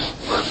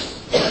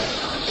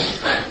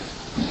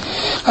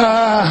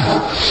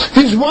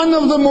is one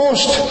of the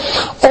most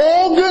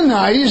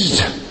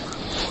organized,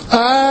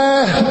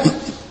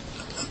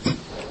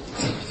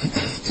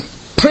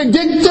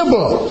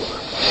 predictable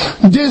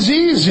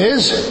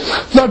diseases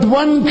that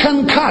one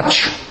can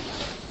catch.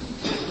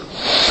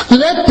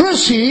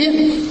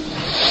 Leprosy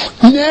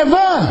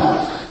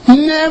never,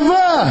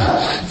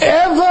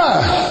 ever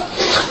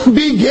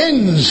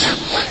begins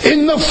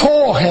in the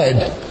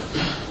forehead.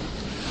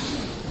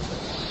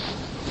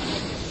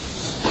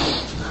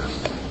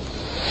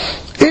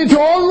 It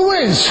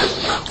always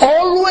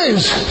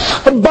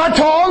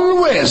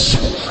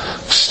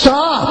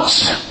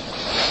starts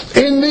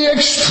in the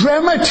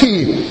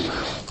extremity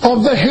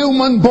of the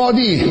human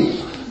body.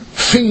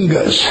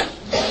 Fingers,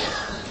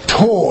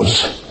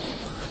 toes,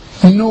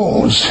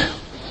 nose.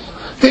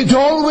 It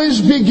always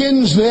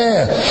begins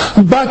there,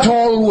 but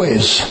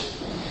always.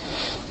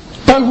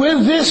 But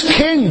with this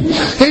king,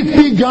 it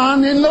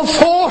began in the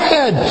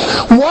forehead.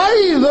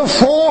 Why the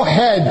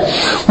forehead?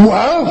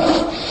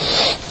 Well,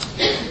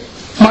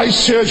 my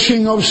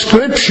searching of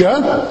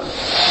Scripture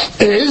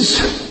is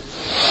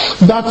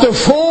that the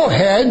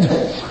forehead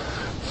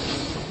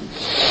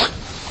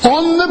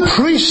on the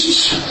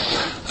priest's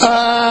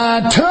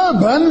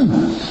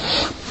turban,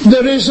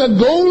 there is a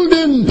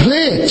golden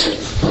plate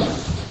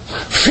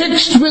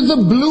fixed with a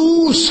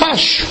blue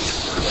sash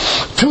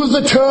to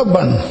the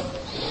turban.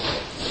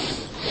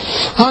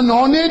 and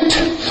on it,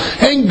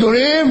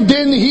 engraved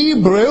in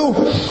Hebrew,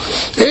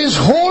 is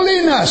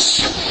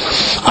holiness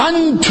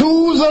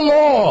unto the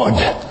Lord.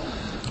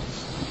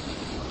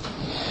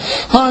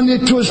 And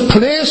it was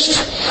placed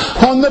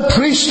on the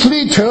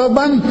priestly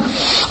turban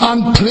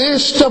and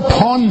placed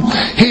upon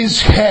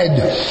his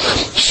head.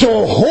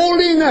 So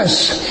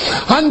holiness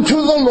unto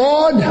the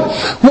Lord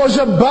was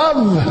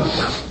above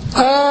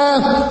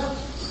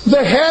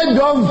the head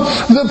of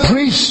the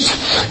priest.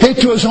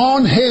 It was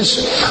on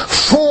his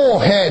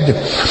forehead,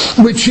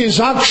 which is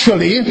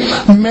actually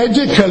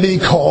medically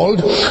called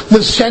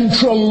the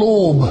central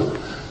lobe.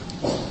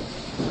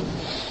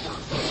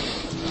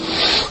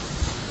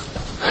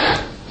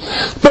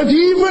 But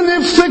even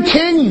if the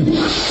king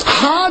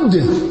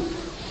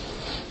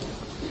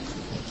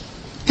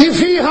if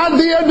he had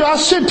the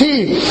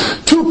audacity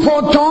to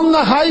put on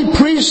the high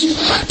priest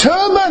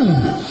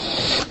turban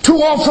to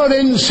offer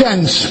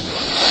incense,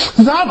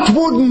 that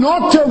would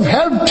not have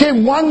helped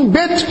him one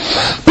bit,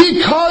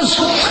 because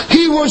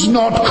he was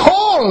not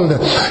called,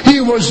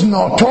 he was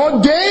not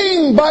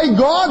ordained by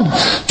God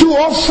to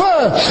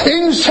offer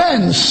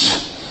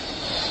incense.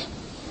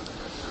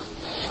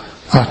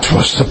 That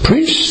was the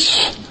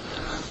priests.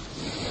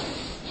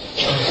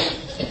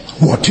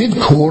 What did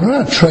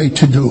Korah try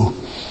to do?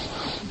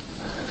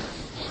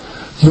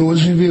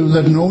 Those of you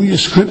that know your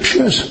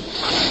scriptures,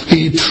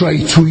 he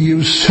tried to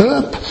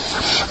usurp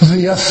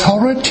the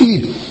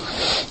authority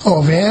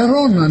of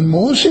Aaron and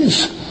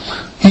Moses.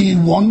 He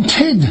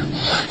wanted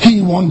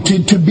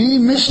to be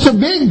Mr.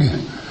 Big.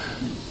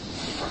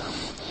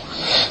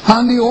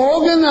 And he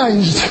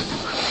organized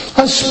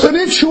a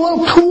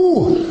spiritual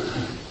coup.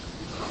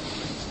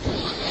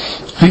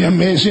 The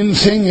amazing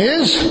thing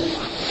is,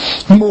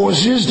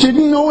 Moses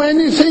didn't know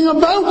anything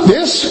about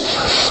this.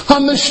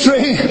 And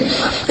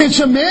it's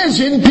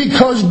amazing,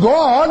 because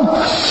God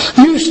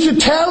used to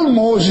tell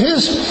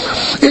Moses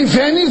if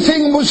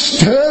anything was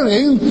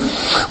stirring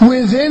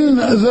within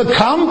the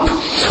camp,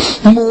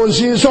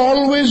 Moses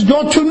always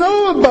got to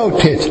know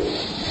about it.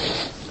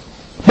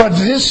 But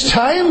this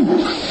time,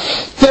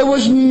 there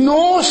was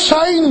no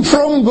sign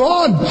from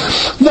God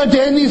that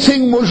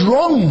anything was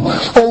wrong.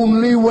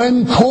 Only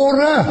when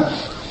Korah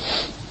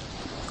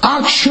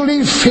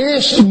actually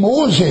faced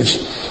Moses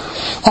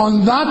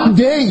on that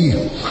day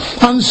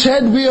and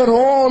said, "We are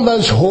all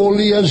as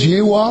holy as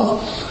you are,"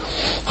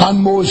 and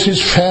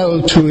Moses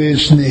fell to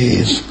his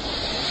knees.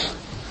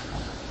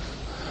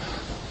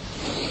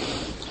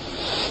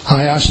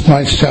 I asked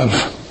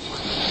myself,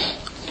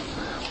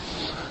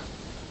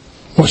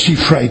 was he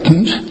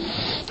frightened?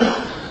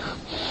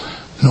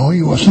 No,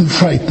 he wasn't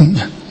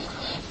frightened.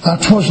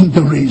 That wasn't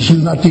the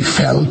reason that he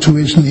fell to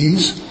his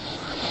knees.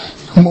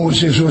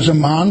 Moses was a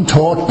man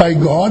taught by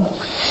God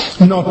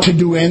not to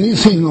do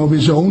anything of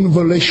his own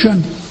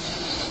volition.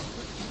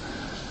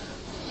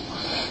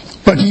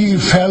 But he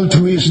fell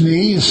to his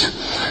knees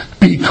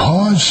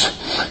because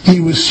he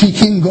was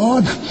seeking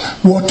God.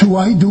 What do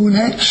I do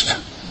next?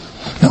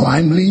 Now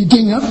I'm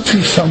leading up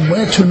to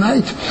somewhere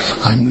tonight.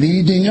 I'm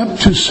leading up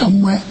to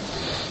somewhere.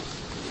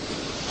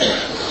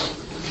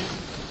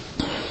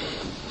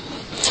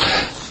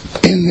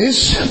 In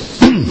this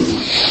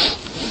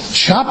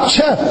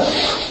chapter,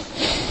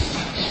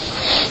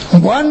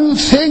 one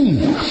thing,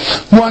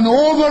 one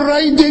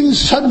overriding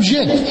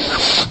subject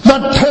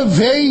that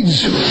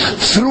pervades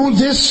through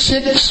this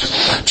 6th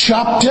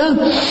chapter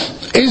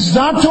is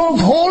that of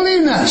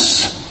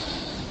holiness.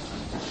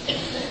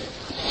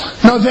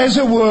 Now there's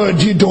a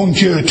word you don't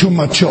hear too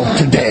much of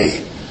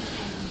today.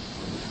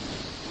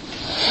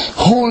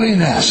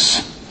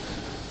 Holiness.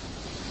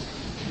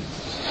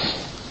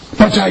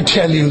 But I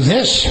tell you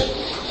this,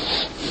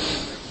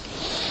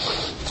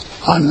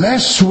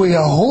 unless we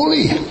are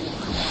holy,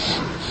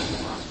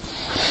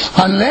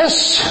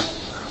 unless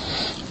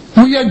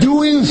we are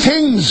doing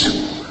things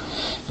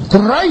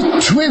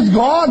right with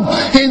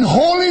God in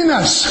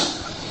holiness,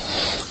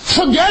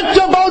 forget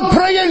about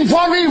praying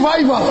for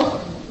revival.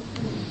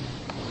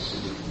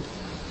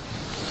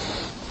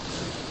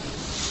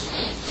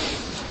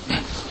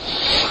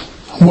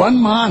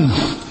 One man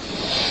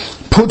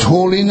put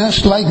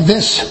holiness like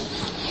this: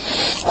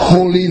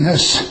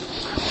 holiness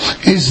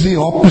is the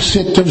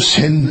opposite of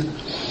sin.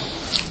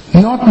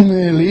 Not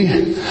merely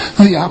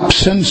the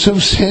absence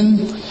of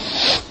sin,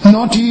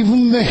 not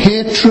even the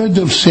hatred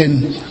of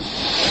sin,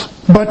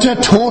 but a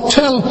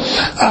total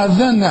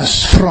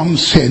otherness from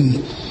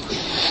sin.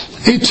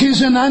 It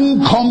is an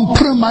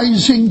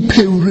uncompromising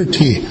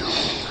purity,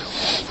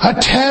 a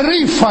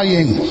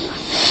terrifying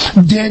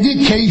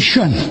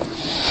dedication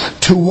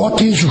to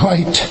what is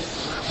right.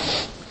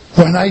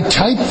 When I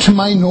typed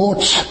my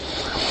notes,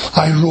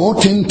 I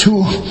wrote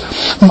into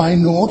my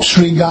notes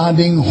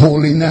regarding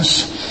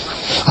holiness,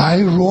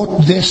 I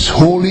wrote this: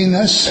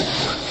 holiness,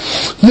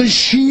 the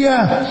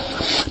sheer,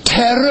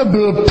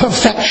 terrible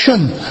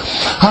perfection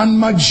and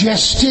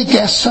majestic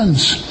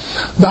essence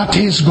that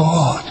is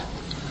God.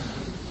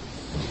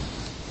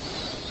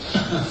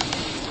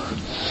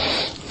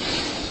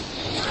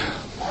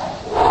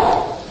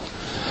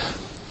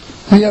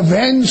 The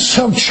events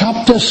of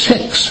chapter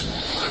 6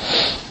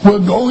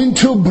 we're going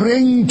to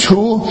bring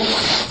to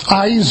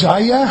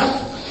Isaiah,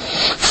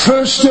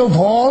 first of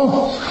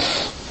all,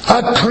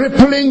 a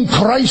crippling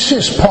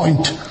crisis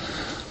point.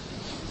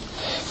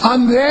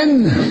 And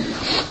then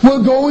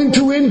we're going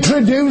to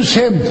introduce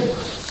him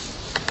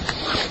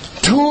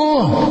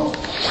to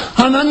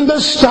an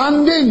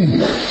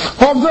understanding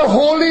of the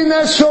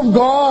holiness of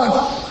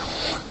God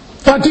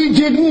that he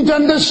didn't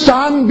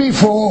understand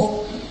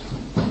before.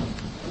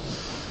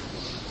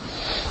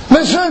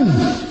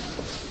 Listen.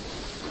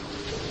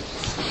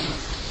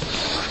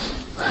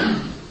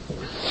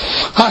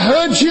 I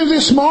heard you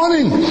this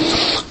morning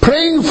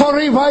praying for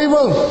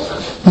revival.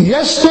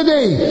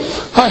 Yesterday,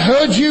 I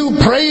heard you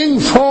praying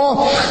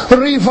for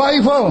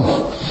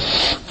revival.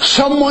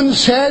 Someone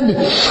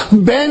said,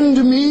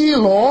 "Bend me,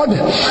 Lord,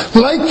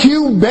 like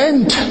you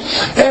bent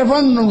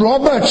Evan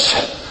Roberts."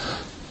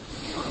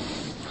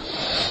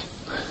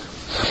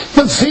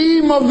 The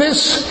theme of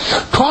this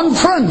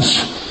conference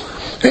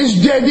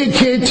is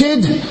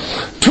dedicated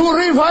to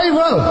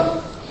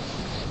revival.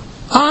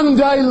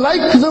 And I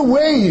like the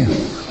way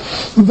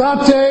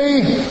that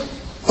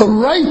a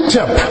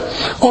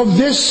write-up of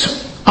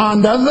this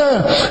and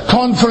other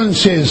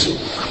conferences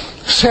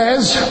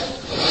says,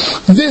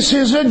 this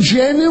is a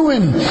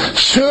genuine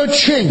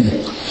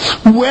searching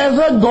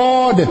whether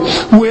God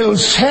will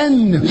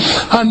send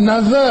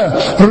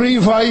another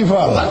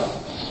revival.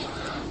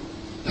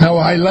 Now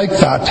I like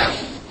that.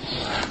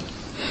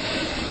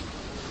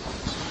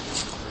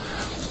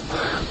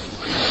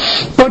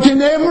 But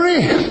in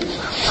every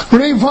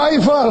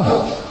revival,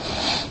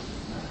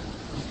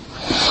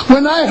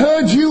 when I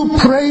heard you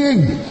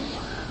praying,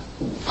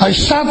 I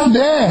sat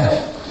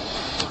there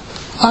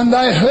and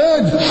I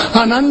heard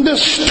and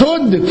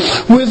understood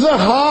with the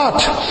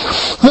heart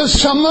that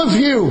some of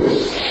you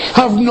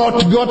have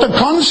not got a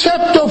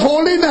concept of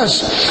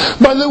holiness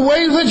by the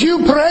way that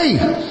you pray.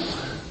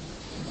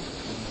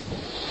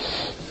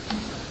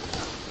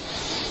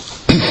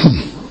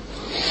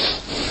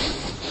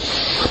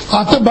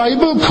 At the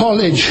Bible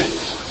college,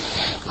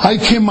 I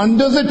came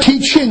under the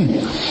teaching.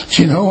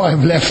 Do you know,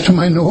 I've left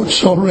my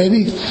notes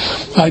already.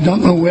 I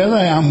don't know where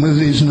I am with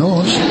these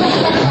notes.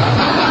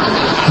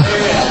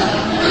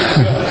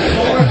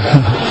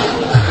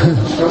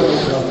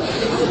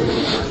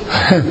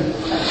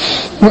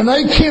 When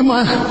I came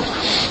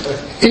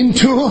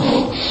into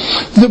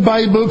the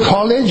Bible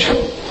college,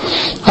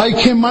 I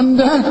came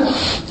under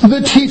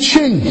the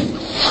teaching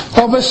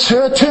of a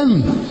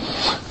certain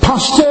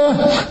Pastor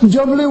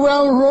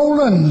W.L.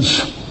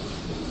 Rowlands.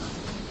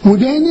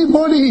 Would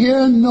anybody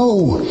here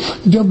know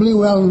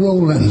W.L.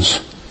 Rowlands?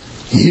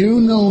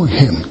 You know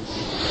him.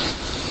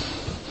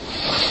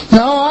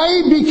 Now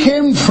I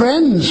became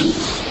friends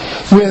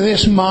with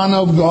this man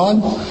of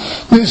God,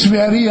 this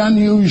very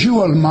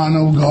unusual man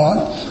of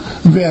God,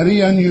 very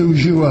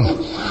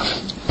unusual.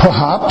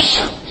 Perhaps,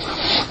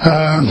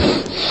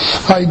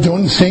 I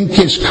don't think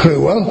it's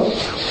cruel,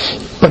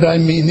 but I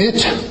mean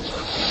it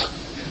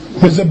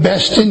with the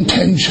best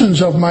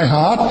intentions of my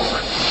heart.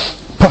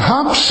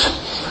 Perhaps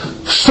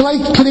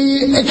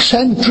slightly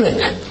eccentric,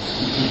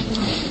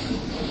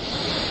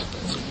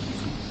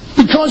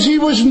 because he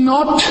was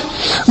not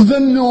the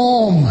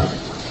norm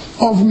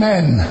of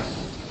men.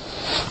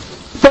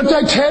 But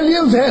I tell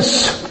you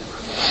this,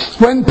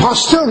 when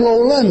Pastor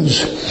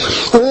Rowlands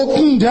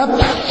opened up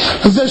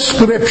the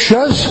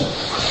scriptures,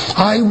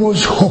 I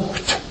was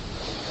hooked.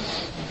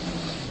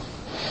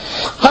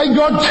 I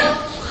got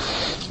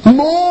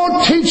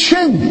more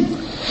teaching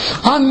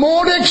and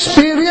more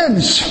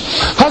experience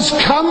has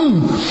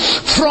come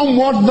from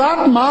what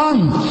that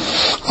man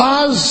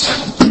has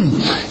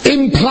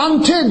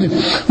implanted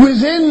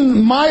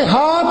within my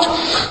heart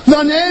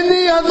than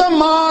any other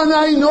man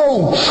I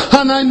know.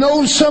 And I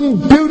know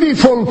some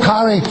beautiful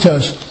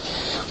characters.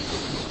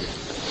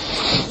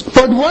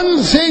 But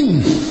one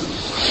thing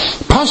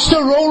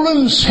Pastor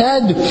Rowland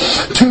said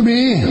to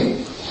me,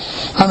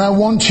 and I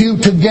want you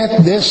to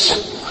get this: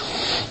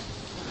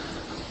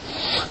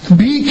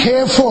 be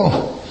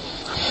careful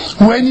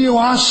when you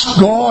ask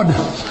God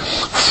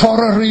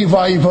for a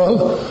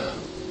revival,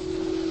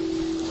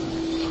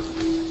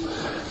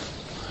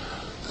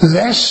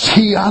 lest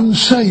He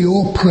answer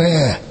your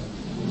prayer.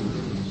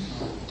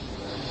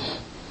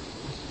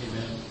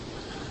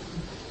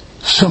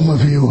 Some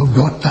of you have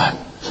got that.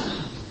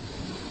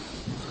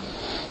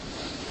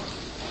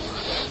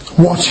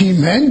 What he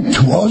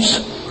meant was,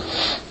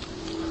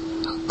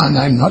 and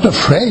I'm not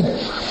afraid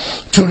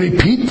to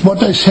repeat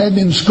what I said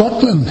in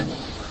Scotland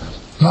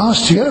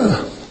last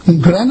year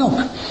in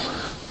Greenock,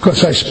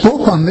 because I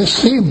spoke on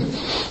this theme.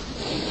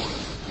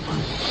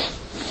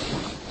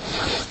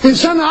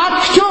 It's an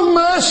act of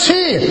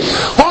mercy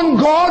on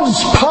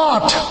God's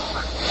part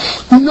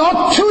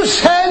not to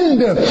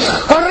send a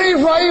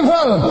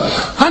revival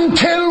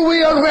until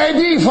we are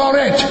ready for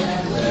it.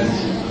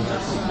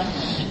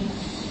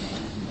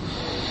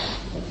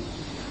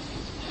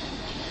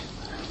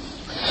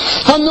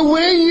 And the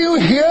way you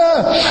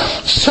hear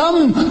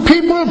some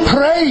people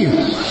pray,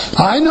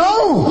 I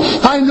know,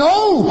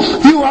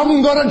 you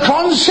haven't got a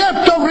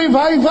concept of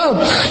revival.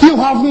 You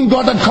haven't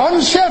got a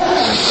concept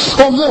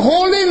of the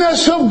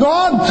holiness of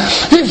God.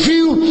 If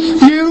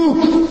you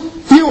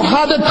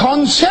had a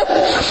concept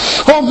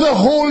of the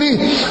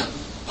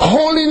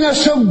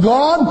holiness of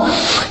God,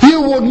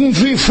 you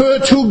wouldn't refer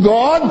to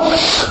God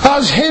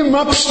as him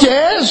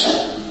upstairs.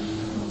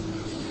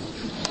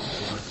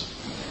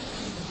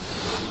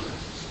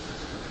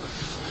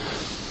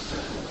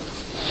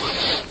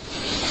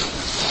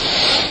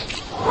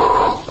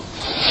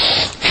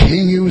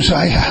 King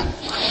Uzziah,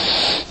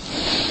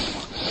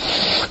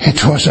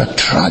 it was a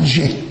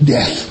tragic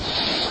death.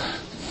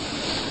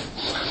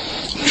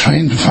 I'm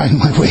trying to find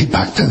my way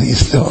back to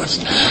these thoughts.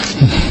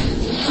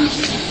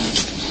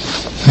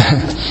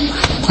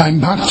 I'm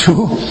back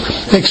to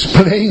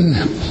explain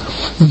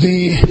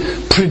the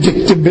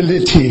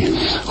predictability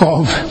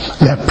of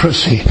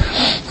leprosy.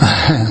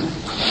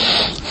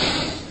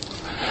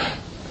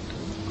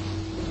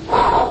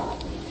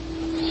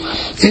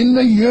 In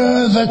the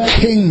year that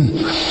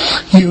King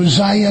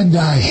Uzziah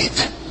died,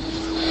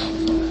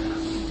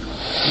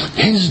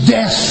 his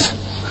death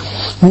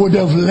would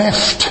have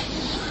left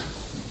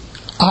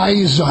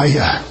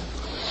Isaiah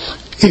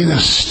in a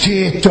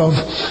state of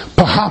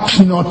perhaps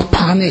not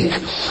panic,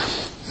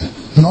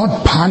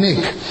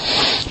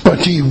 but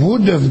he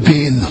would have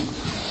been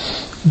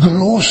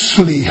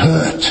grossly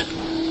hurt.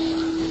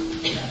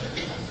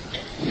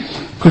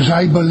 Because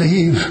I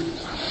believe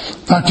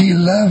that he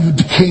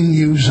loved King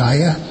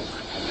Uzziah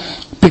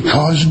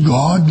because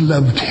God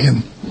loved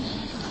him.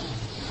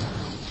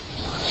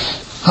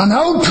 And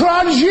how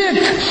tragic,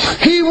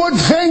 he would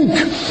think,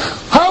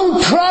 how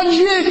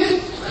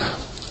tragic,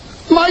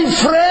 my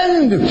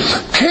friend,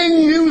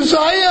 King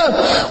Uzziah,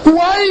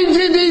 why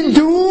did he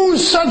do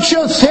such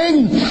a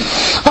thing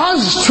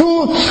as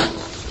to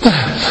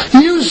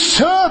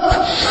usurp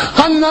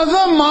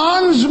another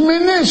man's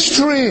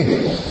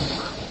ministry?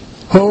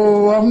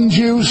 Oh, haven't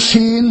you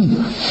seen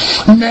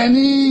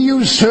many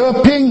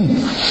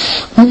usurping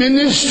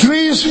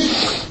ministries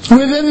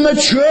within the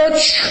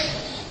church?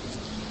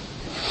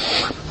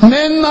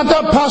 Men that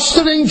are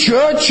pastoring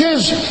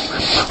churches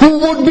who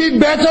would be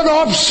better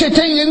off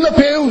sitting in the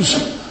pews.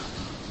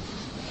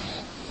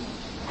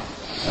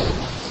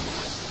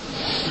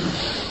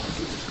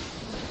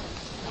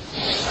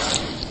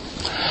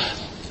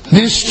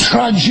 This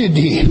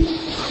tragedy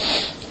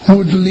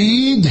would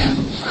lead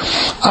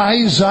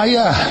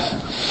Isaiah.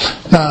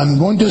 Now I'm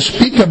going to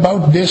speak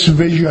about this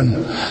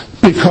vision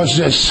because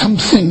there's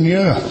something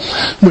here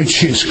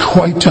which is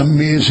quite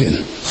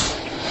amazing.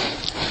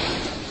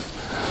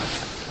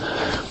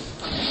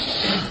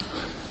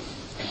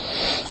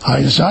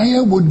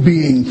 Isaiah would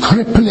be in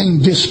crippling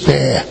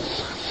despair,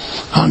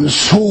 and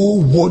so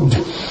would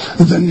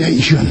the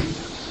nation.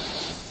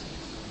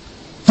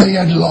 They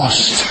had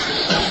lost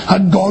a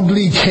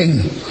godly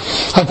king,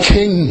 a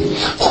king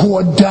who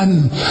had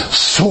done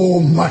so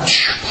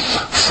much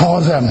for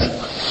them.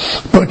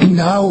 But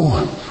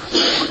now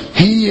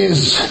he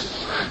is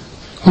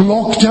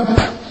locked up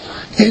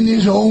in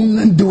his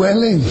own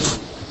dwelling,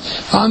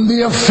 and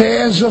the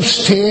affairs of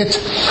state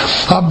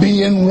are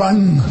being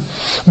run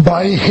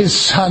by his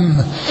son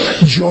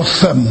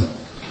Jotham.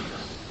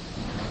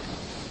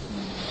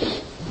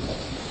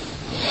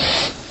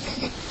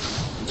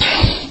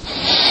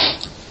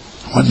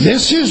 Well,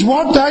 this is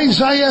what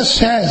Isaiah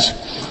says.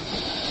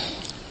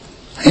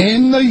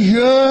 In the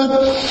year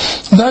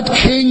that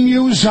King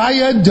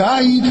Uzziah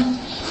died,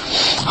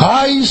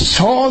 I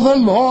saw the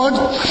Lord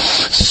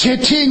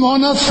sitting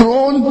on a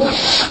throne,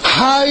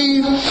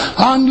 high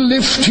and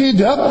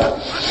lifted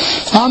up,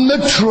 and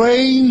the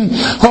train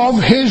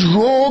of his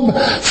robe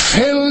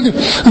filled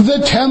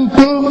the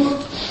temple.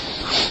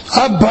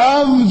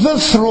 Above the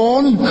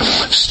throne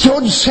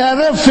stood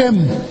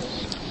seraphim.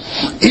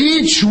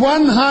 Each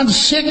one had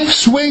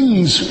 6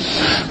 wings.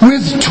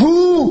 With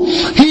 2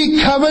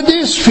 he covered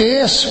his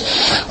face,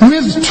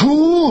 with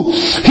 2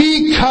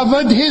 he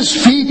covered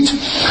his feet,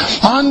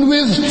 and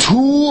with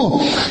 2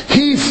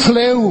 he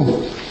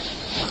flew.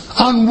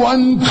 And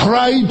one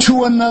cried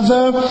to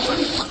another,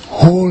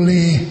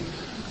 Holy,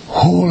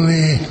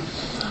 holy,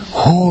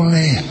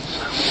 holy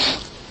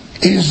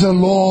is the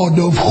Lord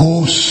of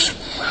hosts.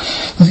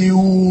 The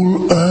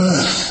whole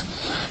earth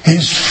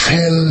is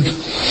filled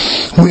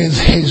with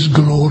his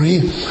glory.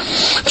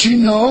 Do you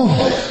know,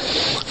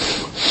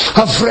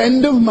 a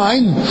friend of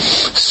mine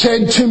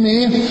said to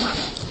me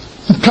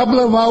a couple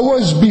of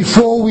hours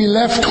before we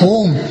left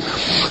home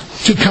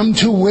to come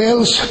to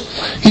Wales,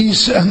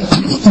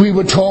 we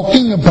were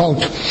talking about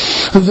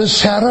the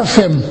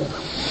seraphim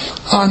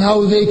and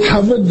how they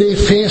covered their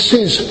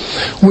faces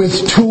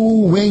with 2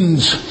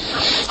 wings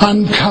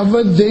and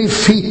covered their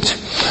feet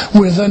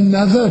with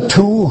another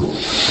 2.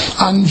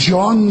 And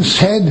John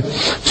said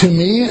to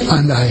me,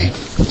 and I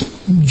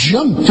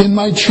jumped in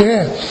my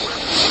chair,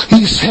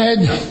 he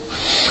said,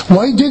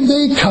 why did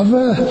they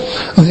cover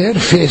their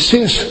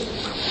faces?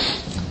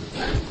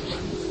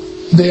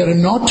 They are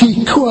not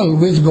equal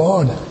with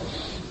God.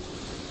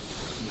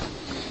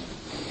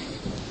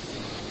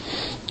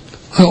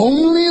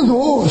 Only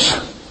those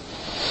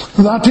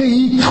that are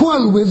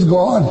equal with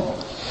God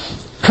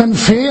can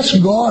face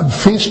God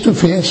face to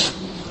face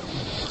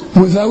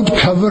without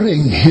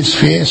covering his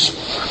face.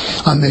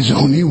 And there's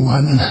only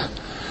one.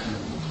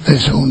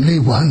 There's only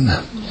one.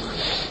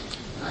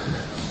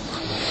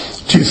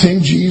 Do you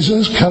think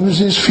Jesus covers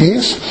his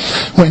face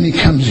when he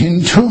comes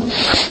into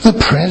the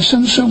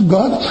presence of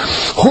God?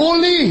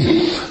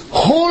 Holy,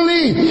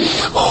 holy,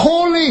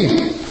 holy.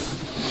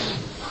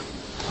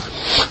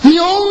 The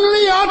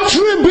only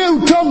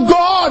attribute of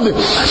God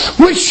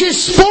which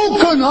is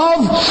spoken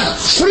of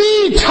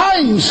 3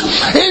 times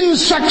in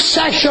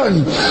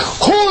succession.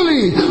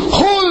 Holy,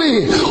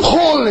 holy,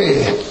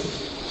 holy.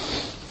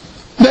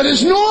 There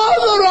is no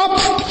other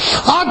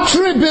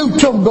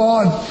attribute of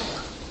God.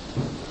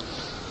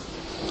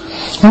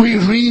 We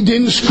read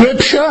in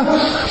Scripture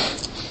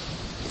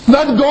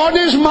that God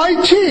is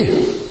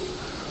mighty.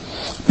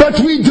 But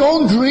we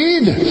don't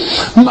read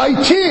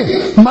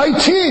mighty,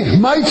 mighty,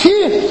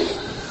 mighty.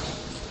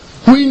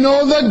 We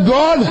know that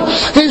God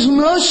is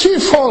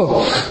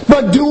merciful,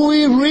 but do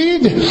we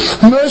read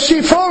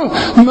merciful,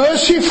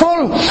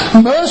 merciful,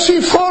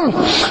 merciful?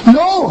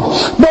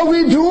 No, but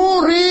we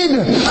do read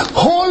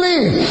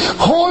holy,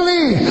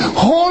 holy,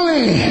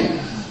 holy.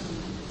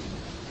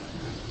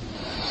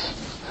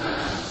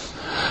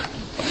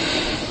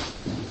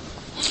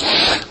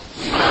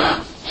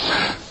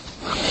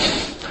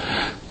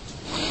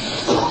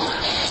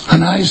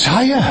 And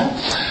Isaiah,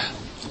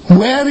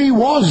 where he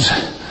was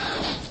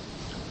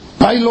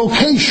by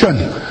location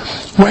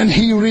when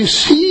he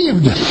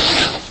received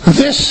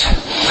this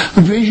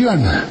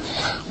vision,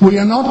 we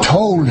are not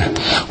told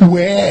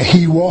where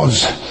he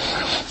was,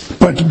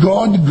 but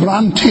God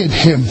granted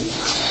him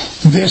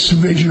this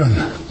vision.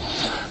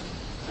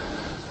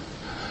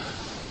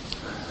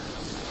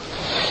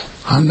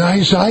 And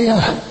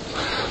Isaiah,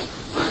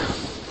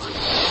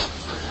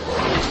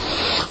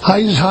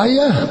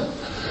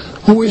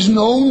 who is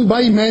known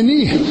by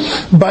many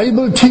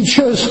Bible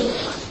teachers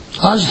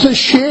as the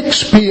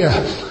Shakespeare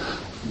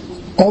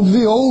of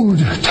the Old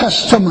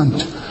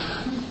Testament,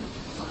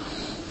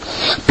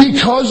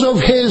 because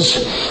of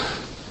his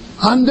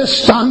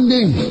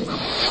understanding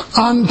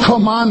and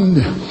command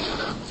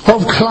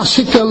of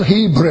classical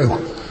Hebrew.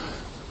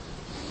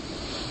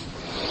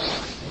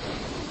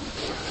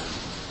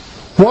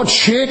 What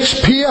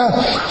Shakespeare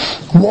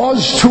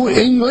was to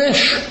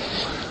English,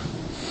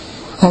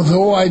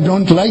 although I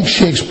don't like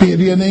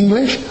Shakespearean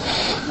English,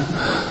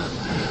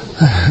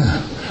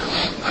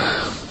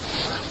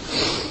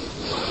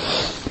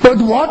 but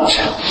what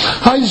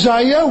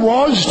Isaiah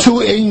was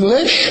to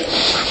English,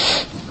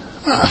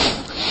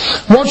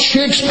 what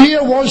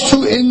Shakespeare was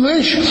to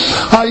English,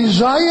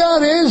 Isaiah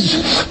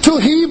is to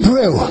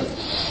Hebrew.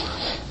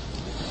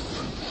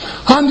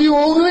 And you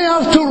only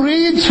have to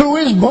read through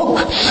his book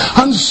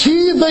and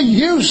see the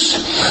use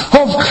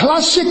of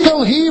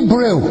classical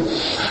Hebrew.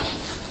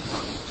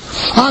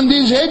 And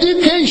his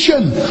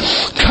education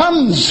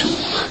comes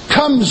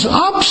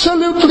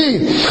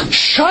absolutely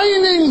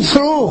shining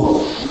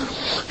through.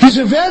 He's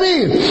a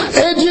very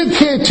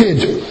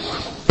educated,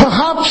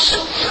 perhaps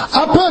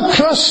upper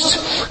crust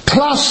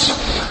class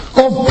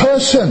of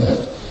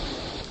person.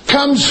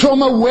 Comes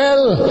from a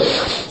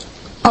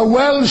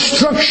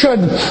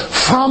well-structured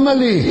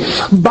family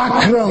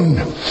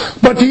background,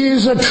 but he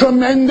is a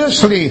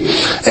tremendously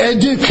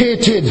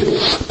educated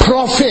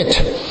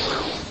prophet.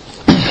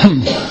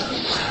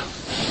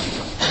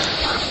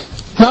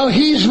 Now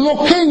he's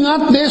looking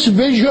at this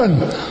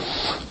vision,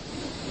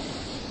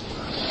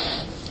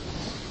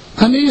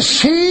 and he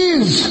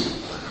sees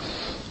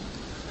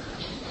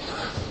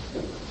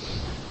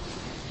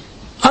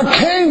a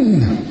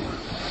king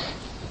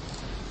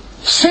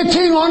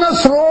sitting on a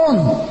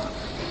throne.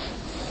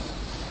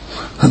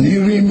 And he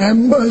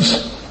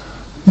remembers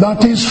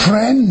that his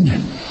friend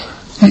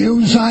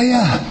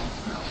Uzziah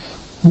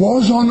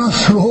was on a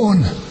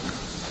throne,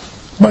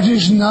 but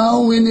is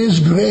now in his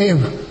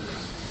grave.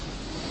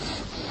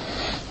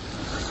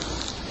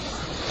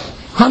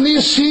 And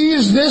he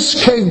sees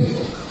this king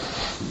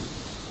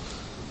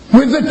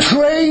with the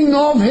train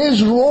of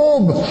his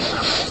robe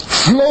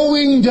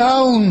flowing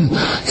down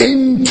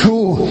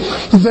into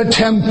the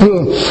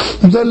temple.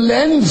 The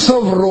length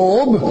of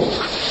robe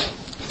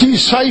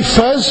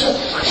deciphers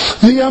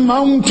the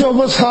amount of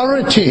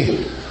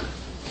authority.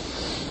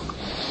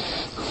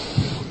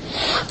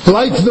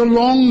 Like the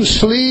long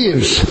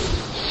sleeves.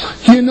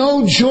 You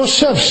know,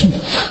 Joseph's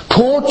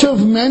coat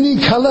of many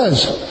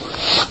colours.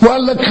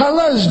 Well, the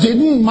colours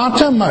didn't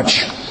matter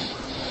much.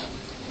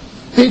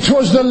 It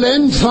was the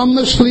length on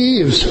the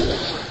sleeves.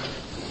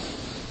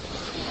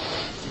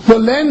 The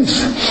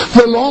length,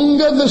 the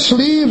longer the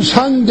sleeves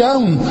hung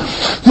down,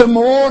 the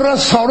more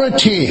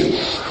authority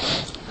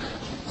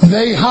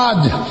they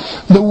had,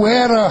 the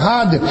wearer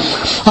had.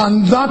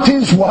 And that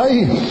is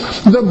why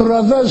the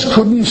brothers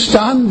couldn't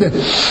stand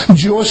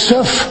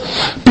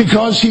Joseph,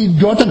 because he'd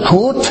got a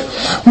coat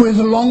with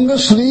longer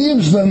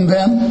sleeves than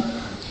them.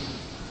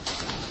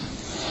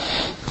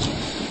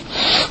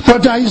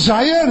 But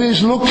Isaiah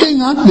is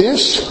looking at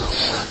this,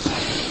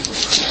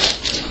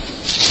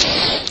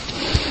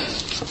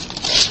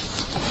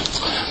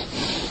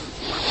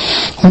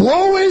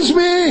 Woe is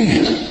me,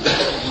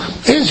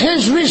 is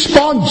his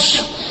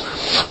response.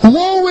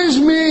 Woe is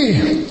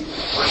me.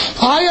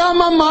 I am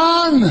a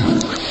man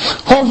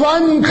of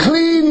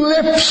unclean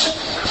lips.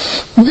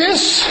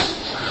 This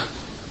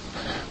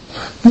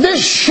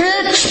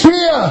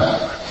Shakespeare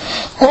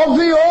of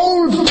the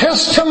Old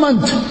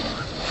Testament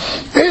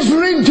is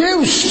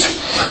reduced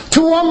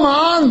to a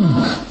man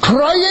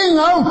crying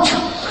out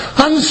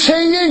and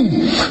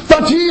saying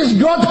that he's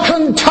got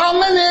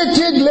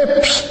contaminated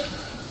lips.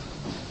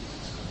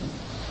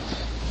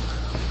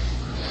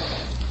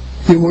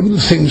 You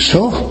wouldn't think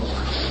so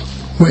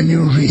when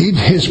you read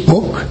his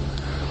book.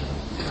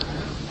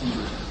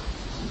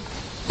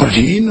 But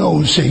he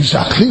knows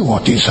exactly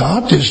what his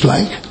heart is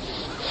like.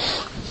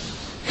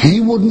 He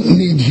wouldn't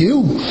need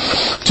you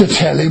to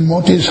tell him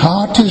what his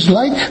heart is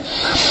like.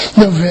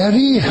 The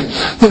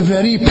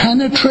very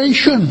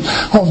penetration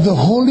of the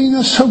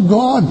holiness of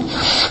God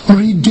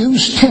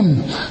reduced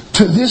him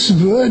to this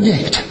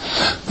verdict,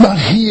 that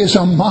he is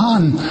a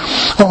man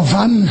of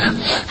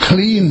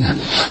unclean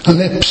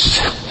lips.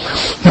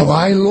 Now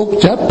I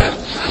looked up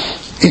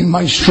in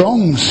my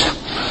Strong's,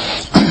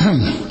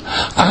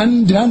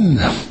 undone,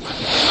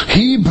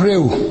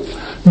 Hebrew,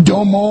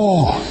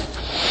 domor,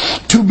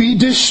 to be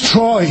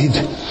destroyed,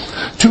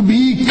 to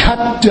be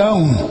cut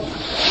down,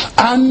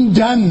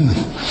 undone,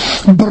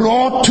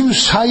 brought to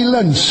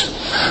silence.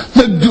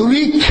 The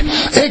Greek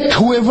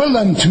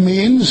equivalent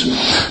means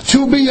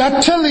to be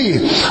utterly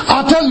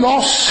at a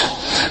loss,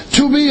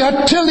 to be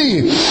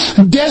utterly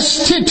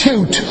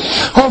destitute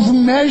of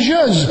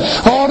measures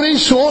or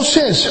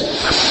resources,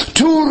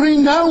 to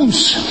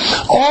renounce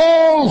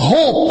all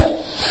hope,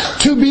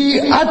 to be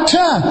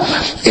utter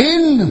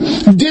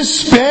in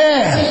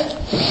despair.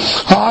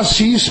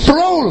 R.C.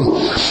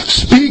 Sproul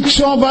speaks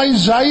of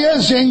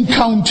Isaiah's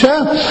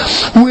encounter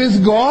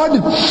with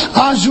God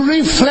as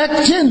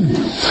reflecting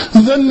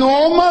the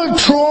normal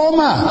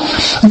trauma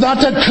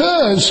that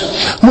occurs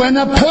when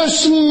a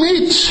person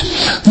meets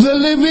the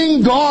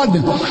living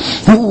God.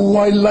 Oh,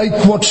 I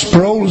like what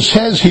Sproul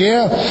says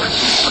here.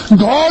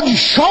 God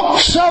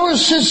shocks our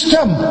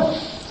system.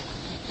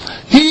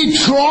 He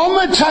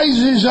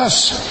traumatizes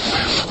us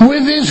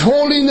with his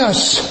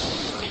holiness.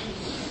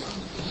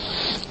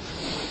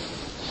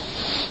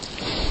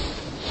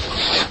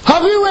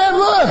 Have you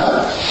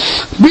ever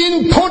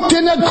been put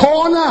in a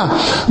corner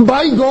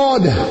by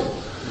God?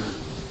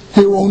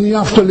 You only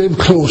have to live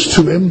close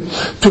to him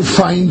to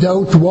find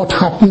out what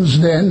happens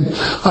then.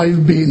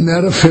 I've been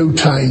there a few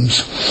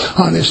times,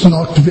 and it's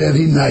not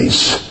very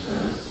nice.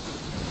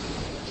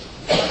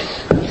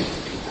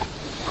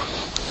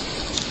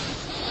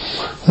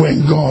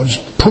 When God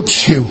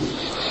puts you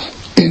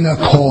in a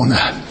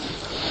corner.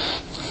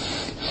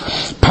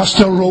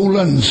 Pastor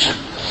Rowlands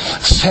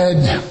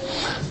said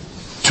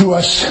to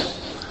us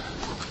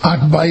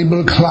at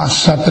Bible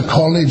class at the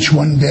college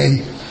one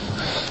day,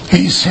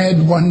 he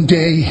said one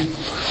day,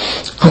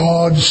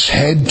 God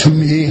said to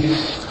me,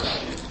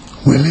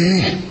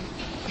 Willie,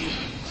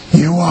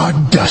 you are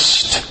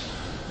dust.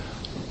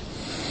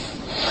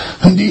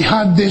 And he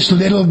had this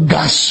little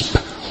gasp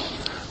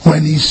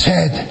when he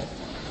said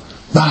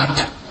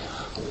that.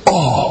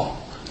 Oh,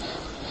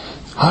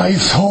 I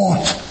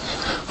thought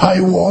I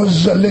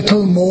was a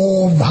little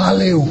more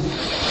value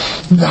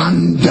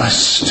than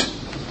dust.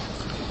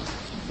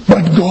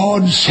 But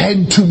God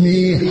said to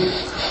me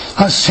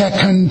a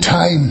second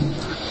time,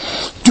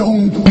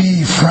 don't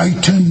be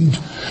frightened,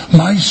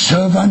 my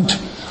servant.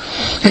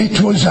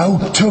 It was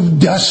out of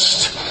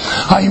dust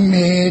I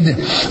made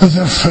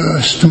the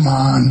first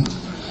man.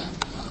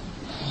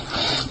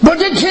 But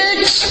it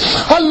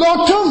takes a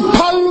lot of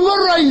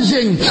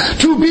pulverizing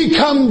to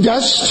become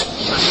dust,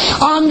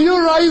 and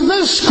you're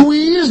either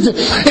squeezed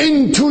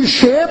into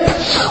shape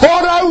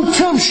or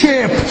out of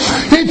shape.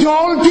 It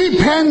all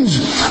depends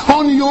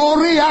on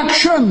your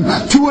reaction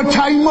to a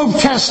time of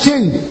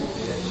testing.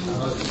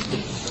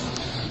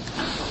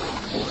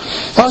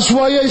 That's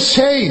why I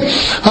say,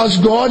 has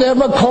God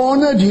ever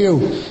cornered you?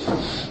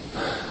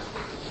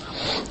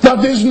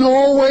 That there's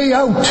no way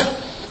out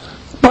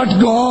but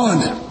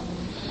God.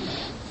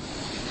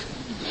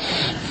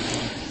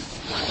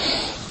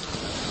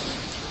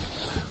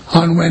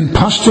 And when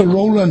Pastor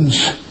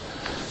Rowlands,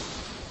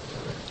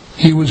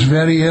 he was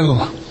very ill,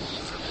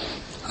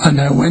 and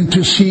I went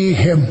to see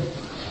him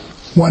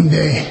one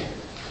day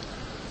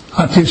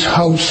at his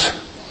house.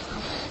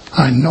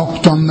 I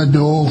knocked on the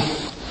door,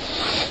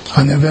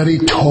 and a very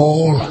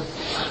tall,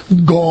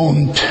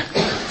 gaunt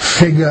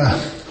figure,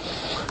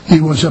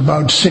 he was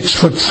about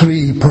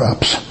 6'3"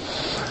 perhaps,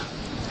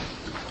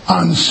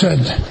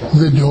 answered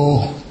the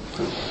door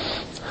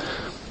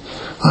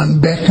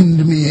and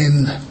beckoned me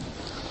in.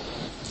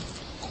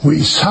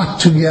 We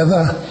sat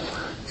together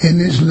in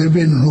his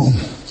living room,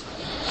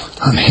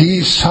 and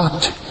he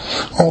sat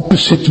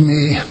opposite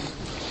me.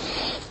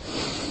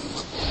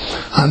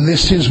 And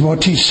this is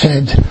what he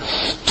said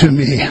to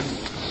me.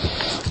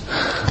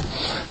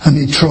 And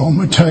he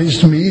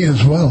traumatized me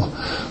as well.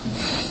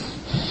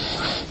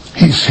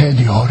 He said,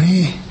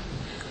 Yorrie,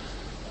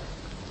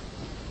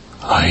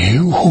 are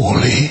you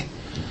holy?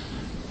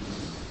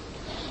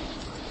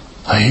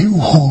 Are you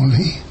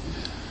holy?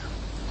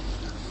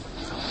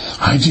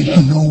 I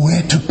didn't know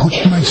where to put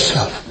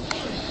myself.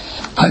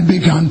 I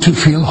began to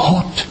feel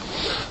hot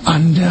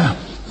under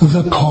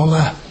the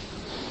collar.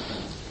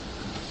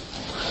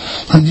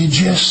 And he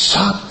just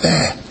sat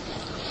there,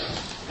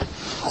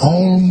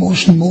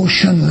 almost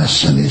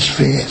motionless in his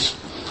face,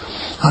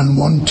 and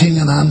wanting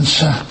an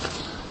answer.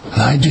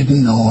 And I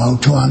didn't know how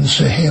to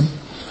answer him.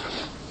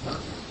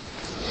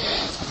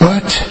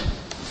 But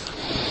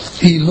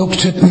he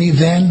looked at me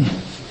then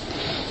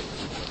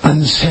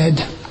and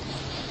said,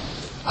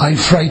 I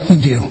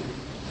frightened you.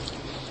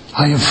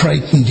 I have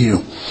frightened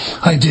you.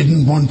 I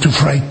didn't want to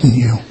frighten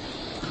you.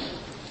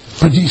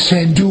 But he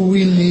said, do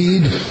we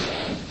need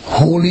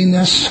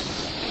holiness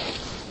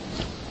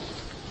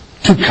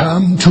to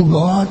come to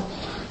God?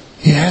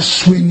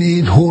 Yes, we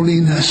need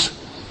holiness.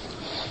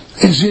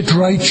 Is it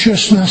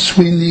righteousness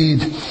we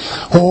need?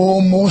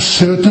 Oh, most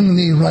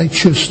certainly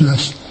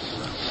righteousness.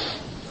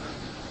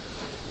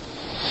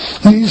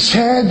 He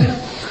said,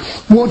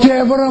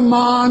 whatever a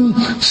man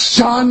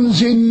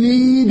stands in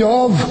need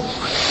of,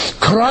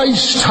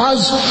 Christ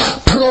has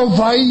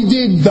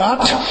provided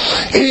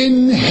that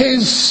in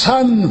his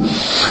Son,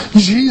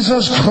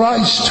 Jesus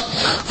Christ.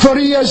 For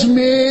he has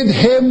made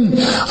him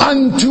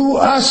unto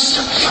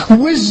us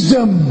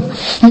wisdom,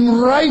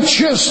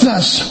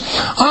 righteousness,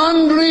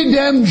 and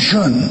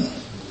redemption.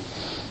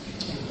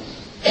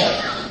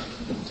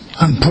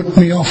 And put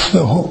me off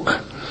the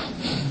hook.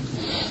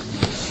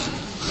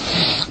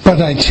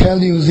 But I tell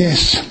you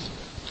this,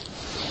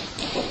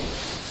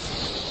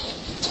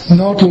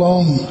 not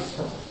long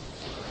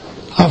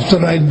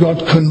after I'd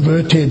got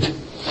converted,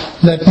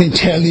 let me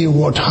tell you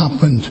what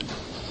happened.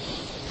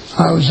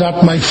 I was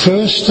at my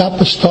first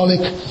apostolic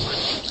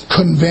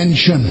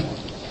convention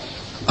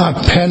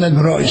at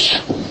Pennegrois.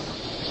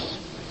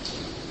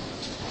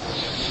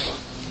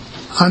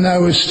 And I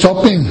was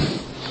stopping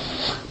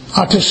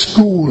at a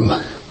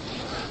school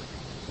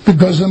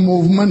because the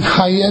movement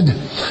hired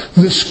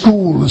the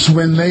schools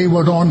when they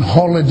were on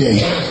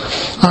holiday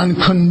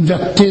and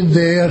conducted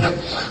their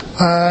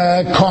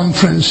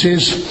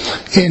conferences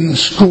in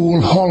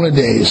school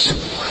holidays.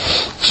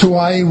 So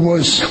I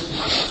was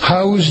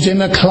housed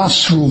in a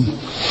classroom,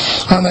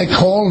 and I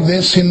call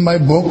this in my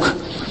book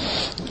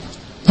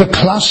the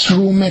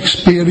classroom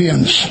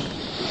experience.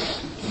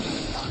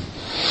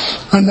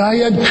 And I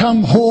had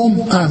come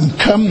home and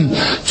come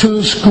to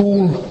the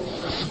school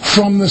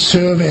from the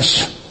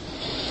service.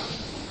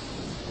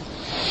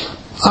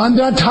 And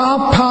at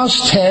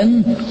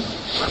 10:30,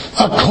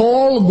 a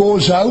call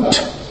goes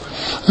out,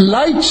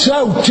 lights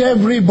out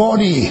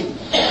everybody.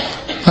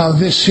 Now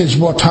this is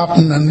what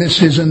happened, and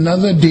this is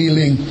another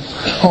dealing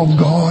of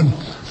God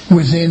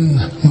within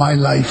my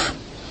life.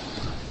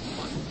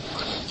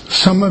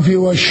 Some of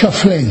you are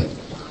shuffling.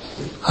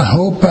 I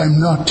hope I'm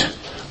not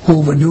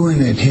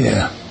overdoing it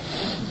here.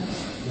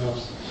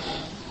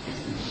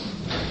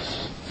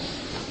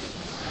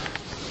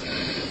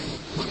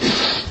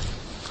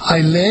 I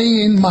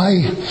lay in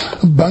my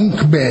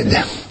bunk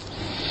bed.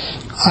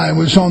 I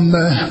was on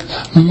the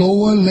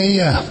lower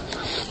layer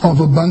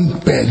of a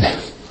bunk bed.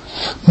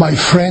 My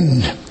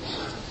friend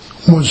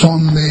was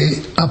on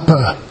the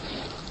upper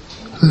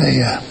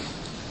layer.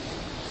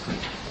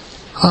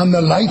 And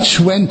the lights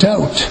went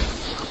out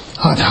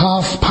at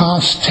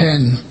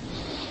 10:30.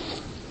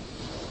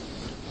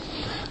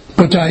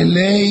 But I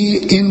lay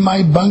in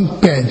my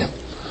bunk bed,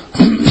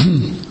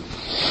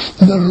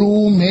 the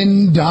room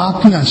in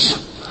darkness,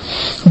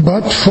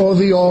 but for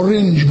the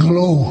orange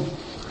glow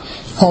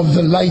of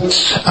the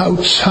lights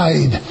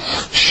outside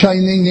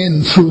shining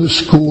in through the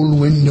school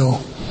window.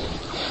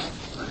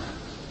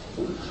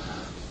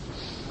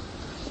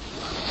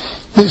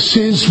 This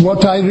is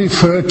what I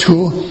refer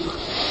to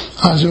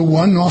as a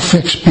one-off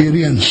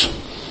experience.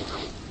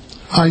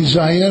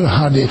 Isaiah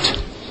had it.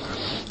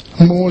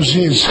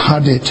 Moses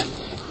had it.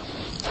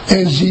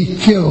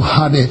 Ezekiel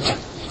had it.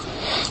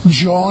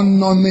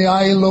 John on the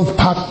Isle of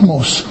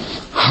Patmos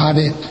had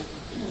it.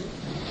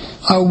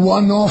 A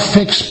one-off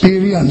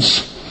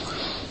experience.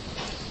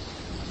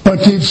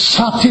 But it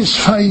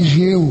satisfies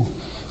you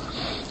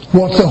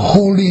what the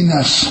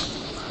holiness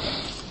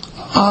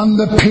and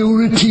the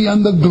purity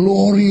and the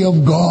glory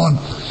of God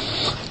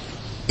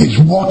is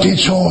what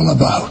it's all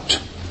about.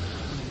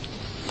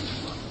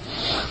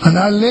 And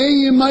I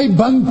lay in my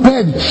bunk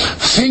bed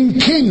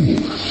thinking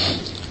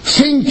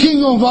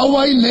of how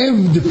I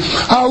lived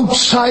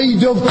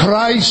outside of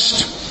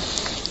Christ.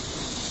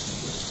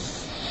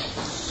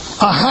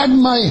 I had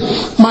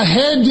my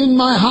head in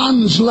my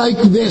hands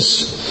like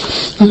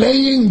this,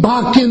 laying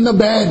back in the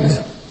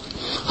bed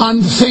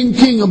and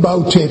thinking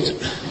about it.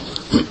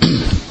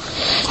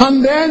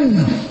 And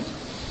then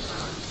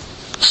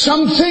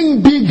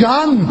something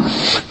began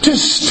to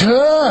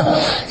stir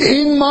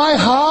in my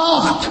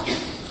heart.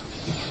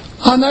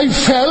 And I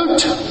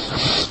felt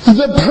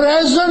the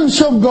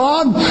presence of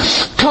God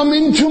come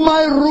into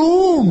my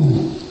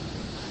room,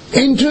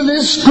 into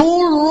this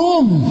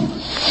schoolroom.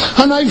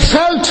 And I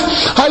felt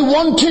I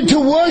wanted to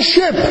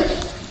worship.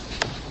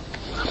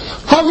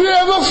 Have you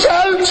ever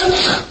felt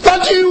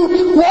that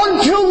you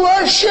want to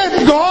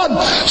worship God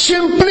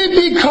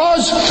simply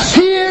because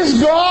He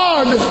is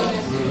God?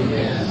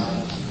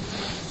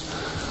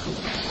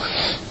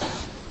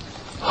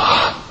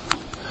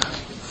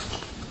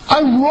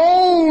 I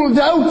rolled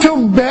out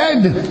of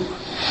bed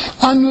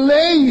and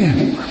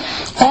lay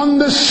on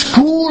the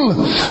school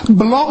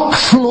block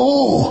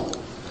floor.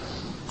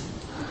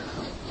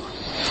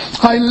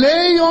 I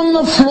lay on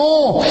the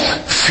floor,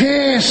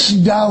 face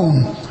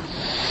down,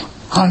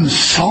 and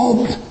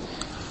sobbed,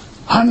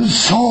 and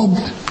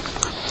sobbed,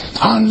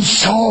 and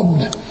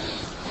sobbed.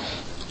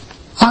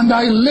 And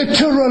I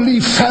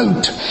literally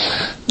felt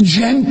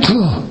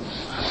gentle.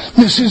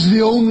 This is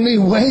the only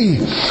way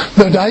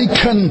that I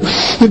can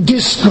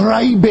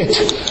describe it.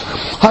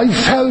 I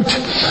felt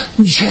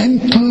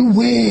gentle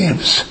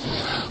waves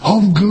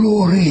of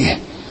glory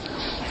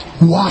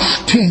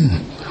wafting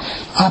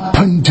up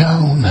and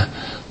down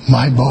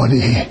my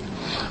body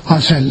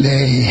as I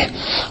lay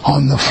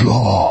on the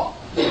floor.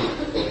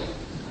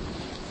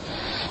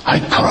 I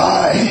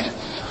cried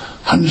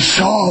and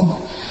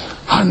sobbed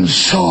and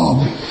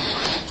sobbed,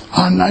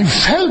 and I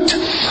felt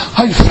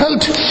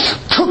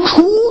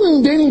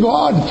cocooned in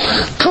God,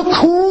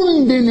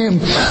 cocooned in Him.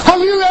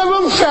 Have you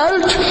ever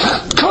felt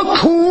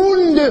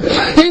cocooned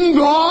in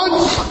God?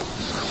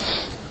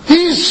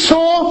 He's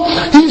so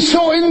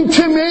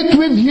intimate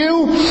with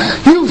you,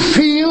 you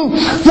feel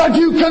that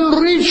you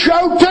can reach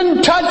out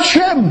and touch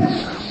Him.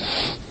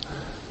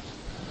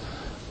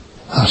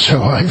 That's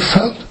how I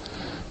felt.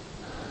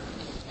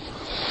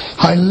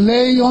 I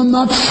lay on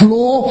that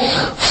floor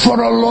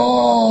for a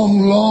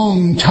long,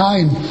 long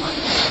time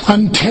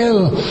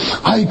until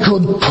I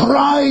could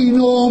cry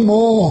no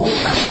more.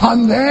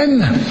 And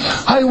then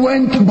I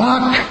went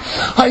back.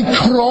 I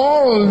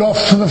crawled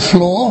off the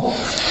floor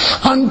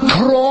and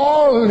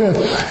crawled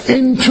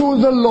into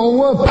the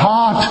lower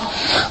part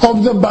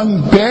of the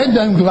bunk bed.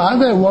 I'm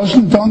glad I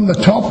wasn't on the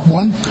top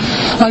one.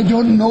 I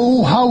don't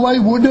know how I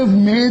would have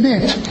made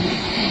it.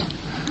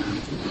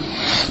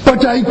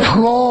 But I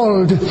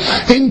crawled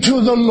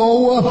into the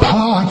lower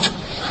part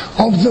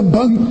of the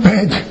bunk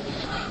bed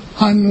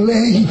and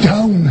lay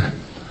down.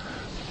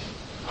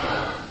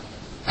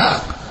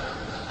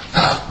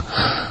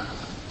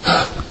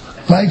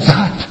 Like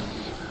that.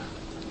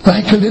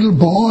 Like a little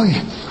boy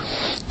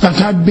that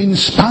had been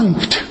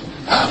spanked.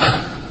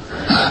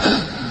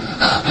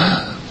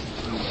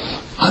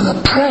 And the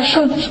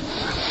presence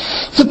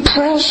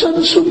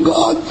of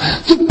God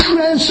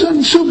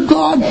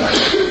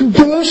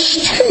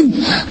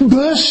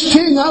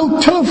bursting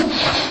out of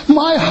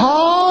my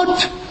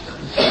heart.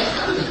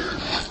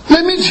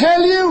 Let me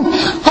tell you,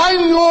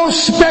 I'm no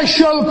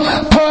special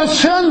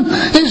person.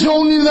 It's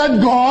only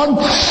that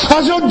God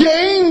has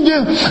ordained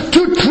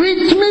to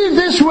treat me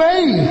this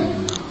way.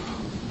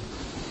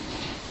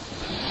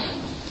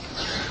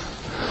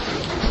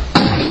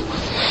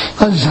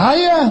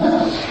 Isaiah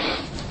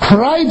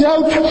cried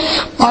out,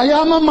 I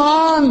am a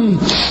man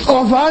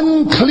of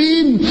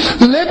unclean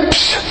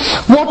lips.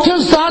 What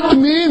does that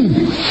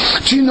mean?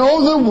 Do you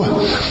know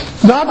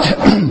that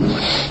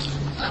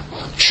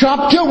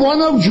chapter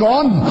 1 of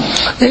John,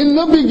 in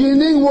the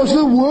beginning was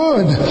the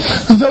Word,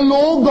 the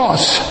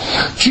Logos.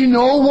 Do you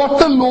know what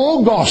the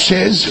Logos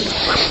is?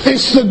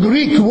 It's the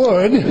Greek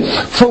word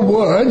for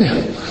word,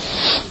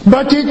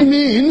 but it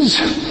means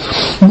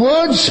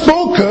word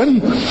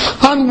spoken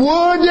and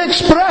word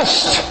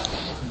expressed.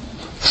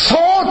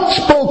 Thought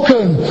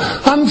spoken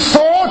and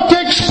thought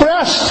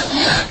expressed.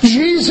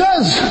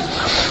 Jesus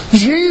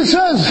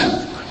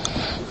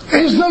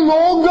is the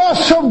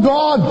Logos of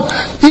God.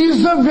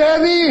 He's the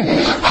very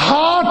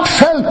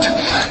heartfelt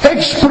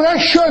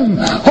expression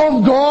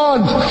of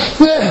God.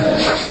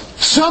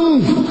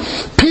 Some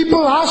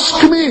people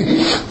ask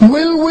me,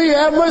 will we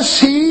ever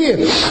see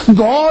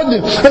God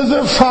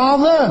the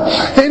Father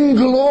in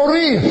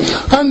glory?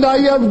 And I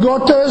have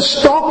got a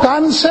stock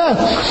answer.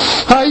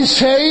 I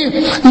say,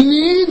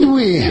 need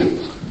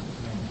we?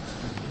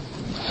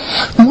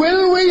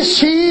 Will we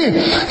see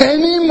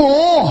any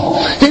more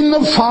in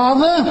the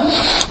Father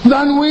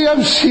than we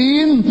have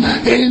seen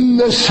in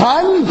the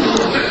Son?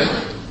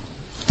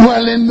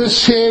 Well, in the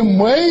same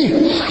way,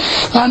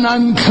 an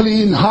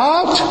unclean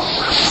heart,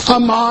 a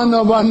man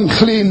of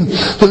unclean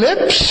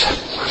lips,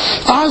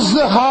 as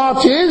the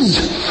heart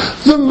is,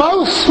 the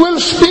mouth will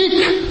speak.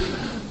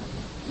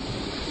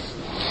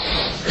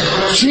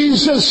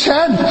 Jesus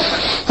said,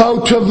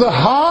 out of the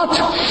heart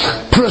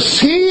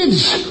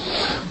proceeds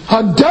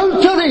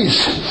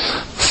adulteries,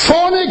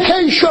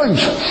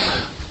 fornications,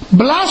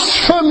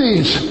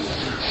 blasphemies,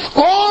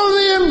 all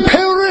the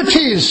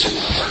impurities.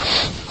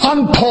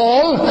 And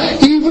Paul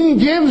even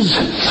gives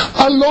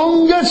a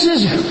longer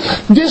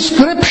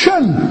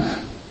description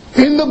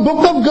in the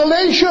book of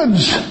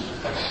Galatians.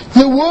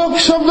 The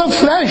works of the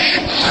flesh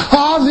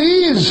are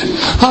these,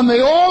 and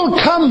they all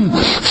come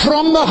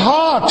from the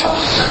heart.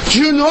 Do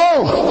you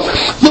know,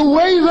 the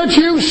way that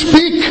you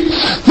speak,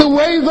 the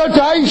way that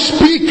I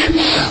speak,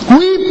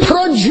 we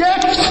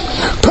project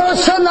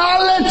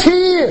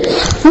personality.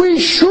 We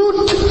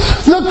shoot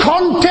the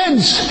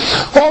contents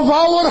of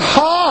our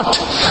heart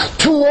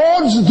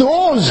towards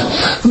those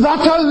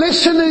that are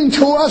listening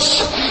to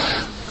us.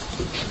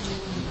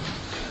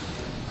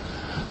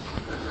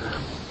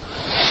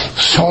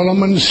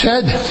 Solomon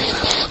said,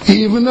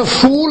 even a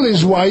fool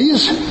is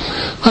wise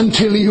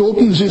until he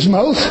opens his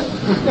mouth.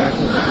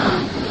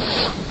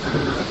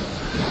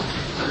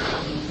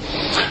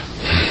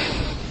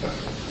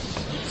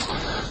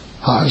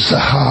 As the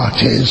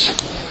heart is,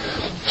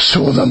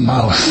 so the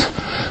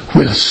mouth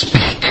will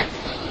speak.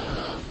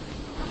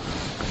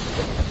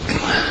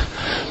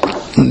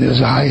 And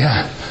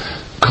Isaiah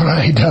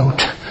cried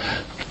out,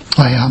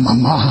 I am a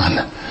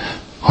man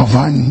of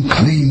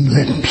unclean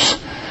lips.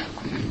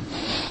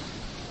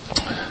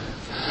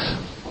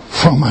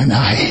 For mine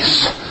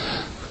eyes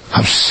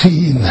have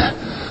seen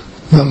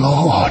the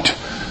Lord.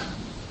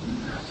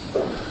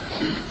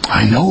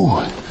 I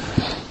know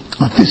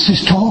that this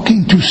is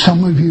talking to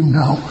some of you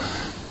now.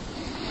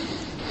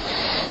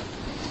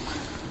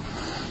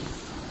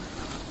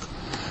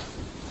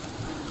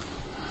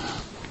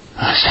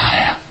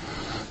 Isaiah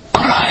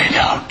cried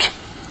out.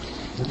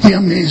 The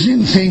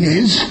amazing thing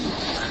is,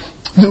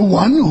 the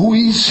one who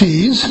he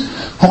sees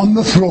on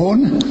the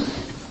throne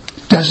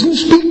doesn't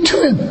speak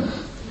to him.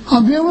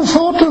 Have you ever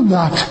thought of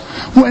that?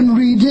 When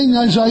reading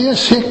Isaiah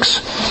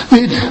 6,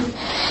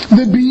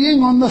 the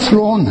being on the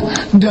throne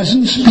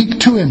doesn't speak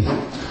to him.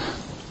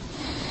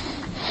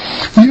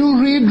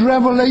 You read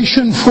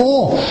Revelation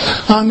 4,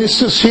 and it's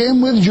the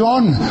same with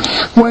John.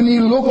 When he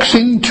looks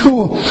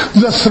into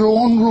the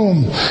throne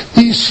room,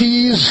 he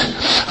sees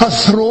a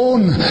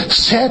throne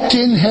set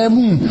in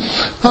heaven,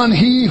 and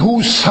he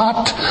who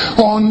sat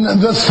on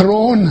the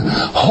throne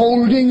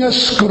holding a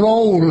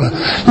scroll.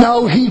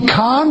 Now he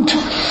can't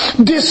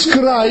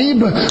describe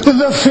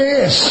the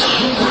face,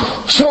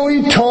 so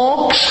he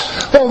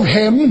talks of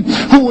him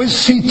who is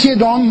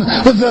seated on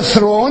the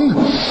throne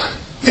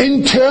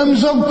in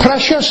terms of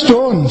precious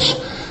stones.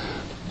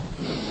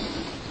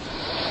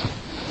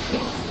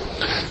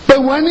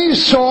 But when he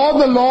saw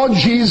the Lord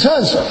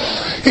Jesus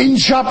in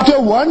chapter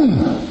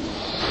 1,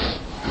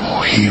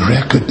 he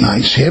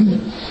recognized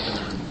him,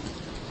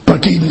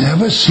 but he'd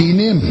never seen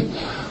him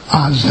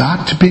as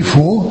that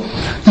before.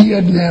 He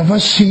had never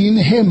seen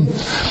him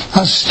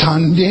as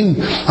standing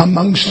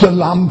amongst the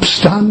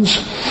lampstands,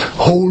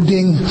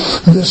 holding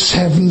the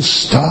 7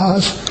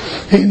 stars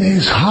in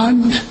his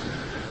hand.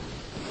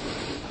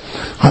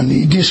 And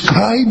he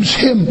describes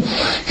him.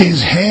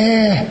 His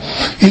hair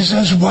is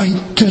as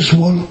white as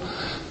wool.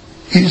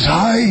 His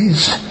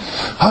eyes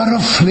are a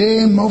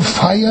flame of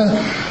fire.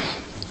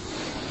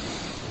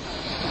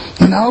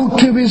 And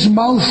out of his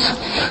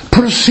mouth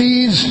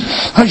proceeds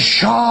a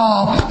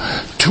sharp,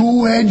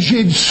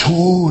 2-edged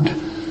sword.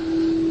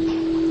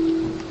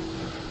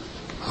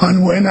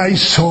 And when I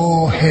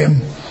saw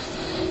him,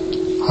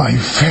 I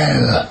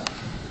fell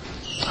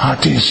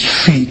at his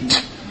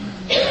feet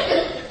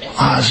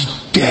as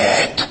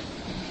dead.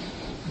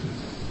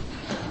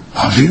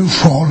 Have you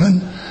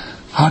fallen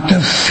at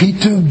the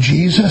feet of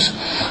Jesus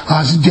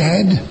as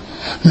dead?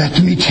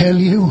 Let me tell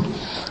you,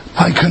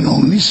 I can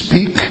only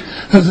speak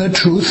the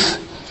truth.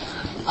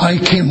 I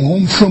came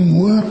home from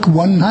work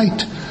one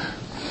night,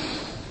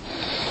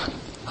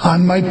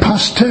 and my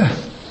pastor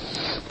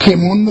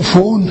came on the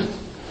phone,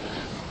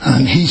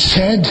 and he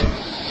said,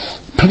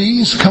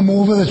 please come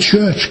over the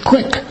church,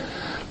 quick.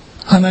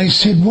 And I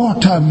said,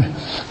 what?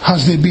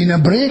 Has there been a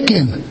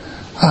break-in?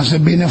 Has there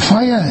been a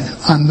fire?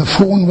 And the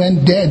phone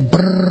went dead.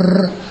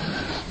 Brrr.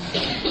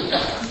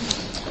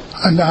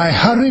 And I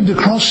hurried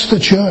across the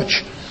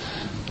church.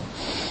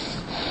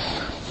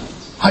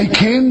 I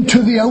came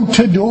to the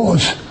outer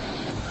doors.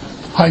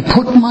 I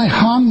put my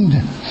hand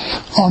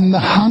on the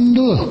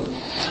handle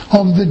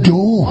of the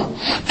door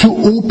to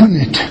open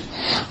it,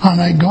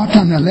 and I got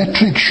an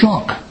electric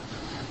shock.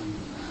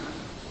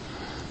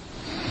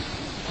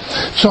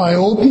 So I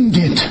opened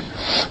it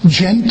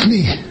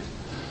gently.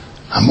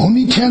 I'm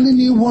only telling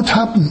you what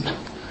happened.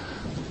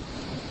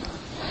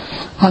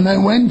 And I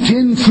went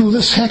in through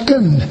the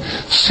second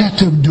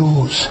set of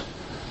doors.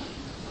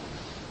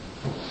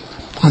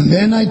 And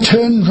then I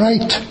turned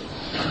right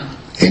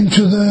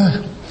into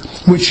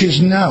which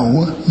is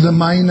now the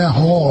minor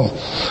hall,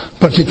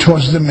 but it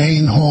was the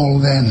main hall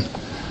then.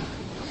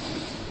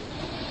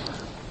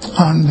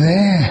 And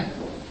there,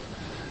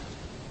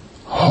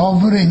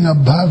 hovering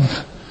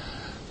above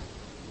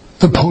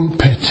the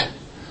pulpit,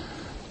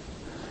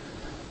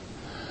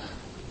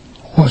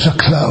 was a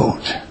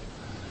cloud.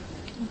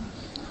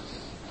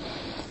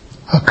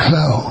 A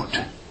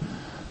cloud.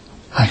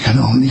 I can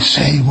only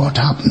say what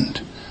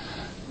happened.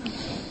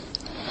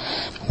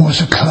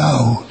 Was a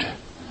cloud.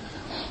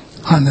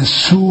 And as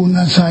soon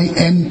as I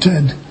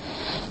entered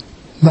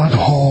that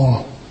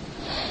hall,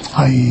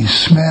 I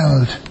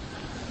smelled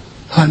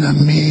an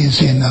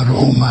amazing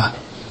aroma,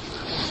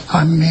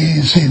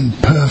 amazing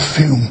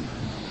perfume.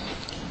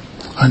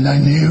 And I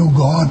knew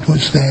God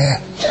was there.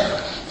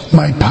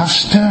 My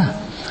pastor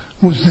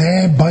was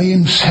there by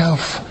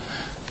himself.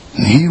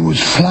 And he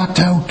was flat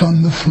out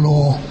on the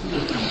floor.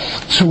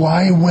 So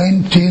I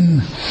went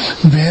in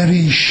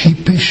very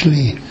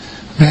sheepishly,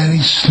 very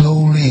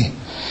slowly,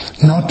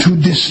 not to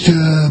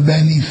disturb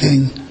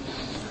anything.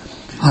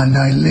 And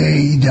I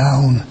lay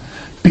down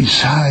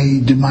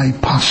beside my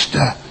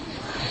pastor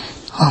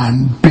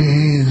and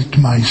bathed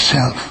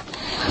myself.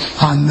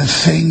 And the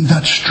thing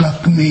that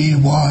struck me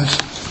was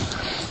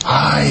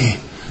I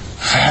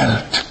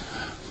felt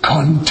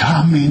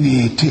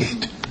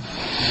contaminated.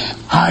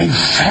 I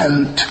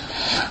felt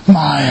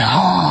my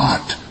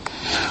heart.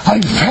 I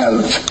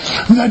felt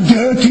the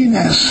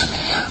dirtiness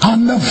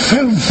and the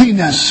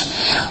filthiness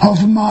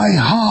of my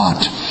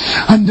heart.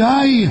 And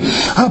I,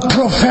 a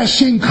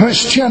professing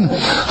Christian,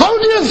 how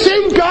do you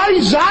think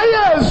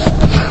Isaiah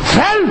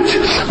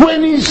felt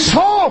when he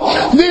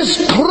saw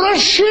this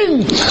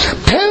crushing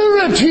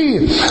purity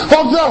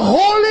of the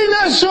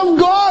holiness of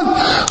God?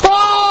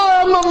 Oh,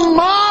 I'm a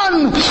man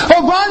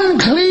of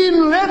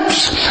unclean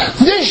lips.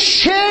 This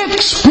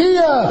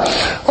Shakespeare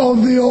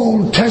of the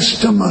Old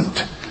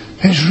Testament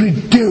is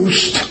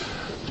reduced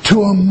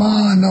to a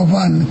man of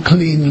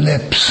unclean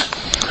lips.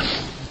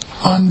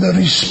 And the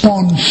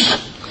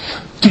response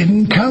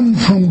didn't come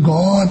from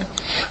God,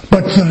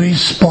 but the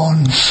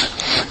response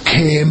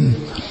came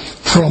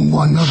from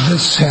one of the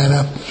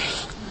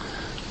seraphs.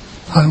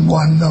 And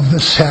one of the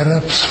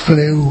seraphs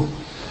flew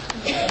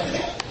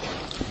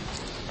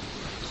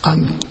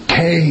and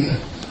Cain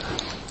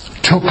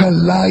took a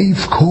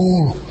live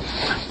coal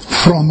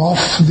from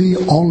off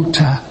the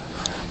altar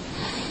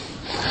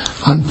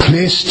and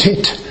placed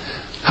it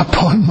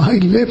upon my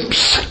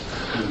lips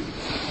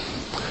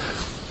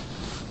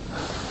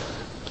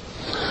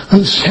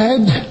and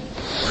said,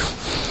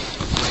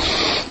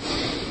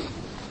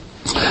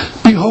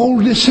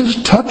 "Behold, this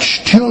has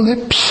touched your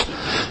lips.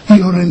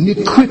 Your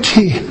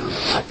iniquity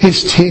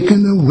is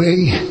taken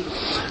away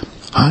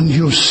and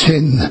your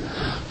sin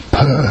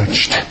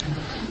purged."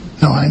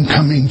 Now I'm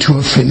coming to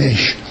a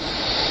finish.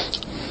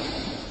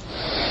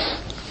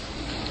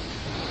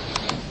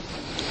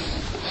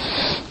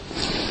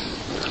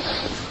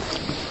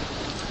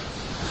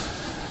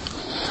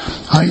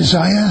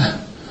 Isaiah,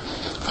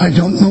 I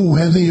don't know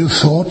whether you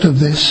thought of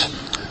this.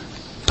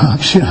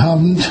 Perhaps you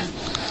haven't.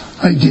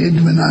 I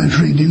did when I was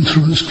reading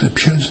through the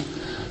scriptures.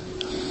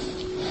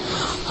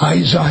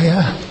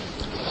 Isaiah,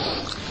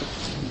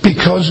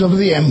 because of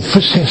the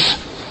emphasis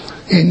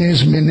in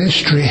his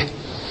ministry,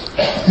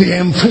 the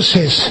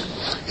emphasis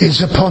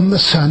is upon the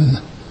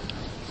Son.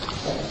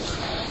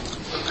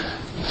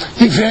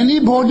 If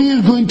anybody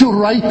is going to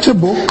write a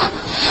book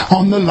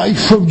on the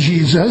life of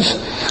Jesus,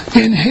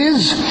 in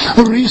his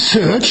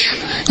research,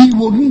 he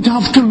wouldn't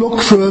have to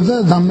look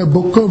further than the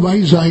book of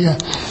Isaiah.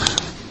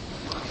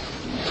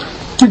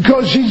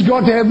 Because he's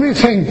got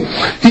everything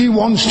he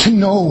wants to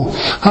know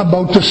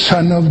about the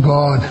Son of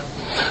God.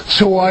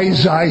 So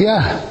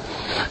Isaiah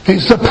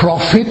is the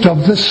prophet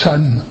of the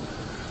Son.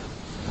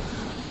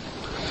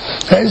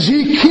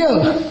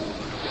 Ezekiel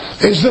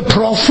is the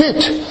prophet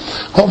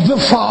of the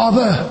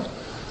Father.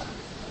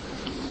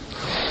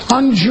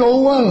 And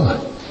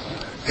Joel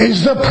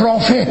is the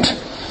prophet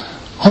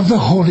of the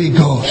Holy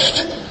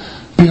Ghost.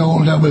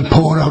 Behold, I will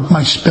pour out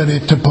my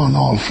Spirit upon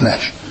all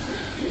flesh.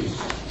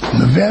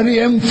 The very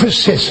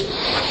emphasis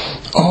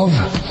of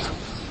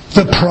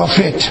the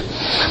prophet.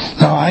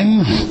 Now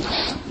I'm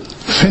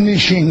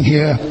finishing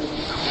here.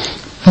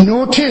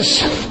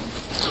 Notice,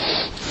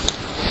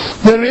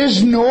 there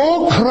is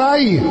no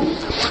cry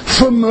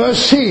for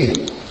mercy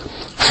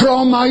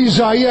from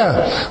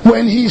Isaiah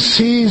when he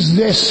sees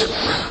this.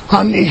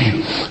 And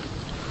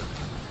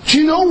do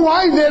you know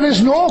why there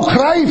is no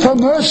cry for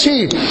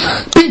mercy?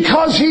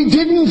 Because he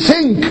didn't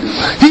think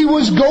he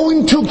was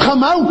going to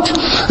come out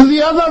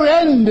the other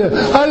end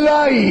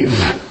alive.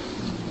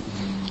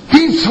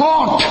 He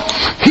thought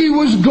he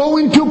was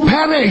going to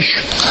perish,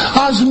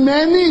 as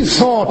many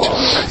thought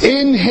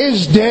in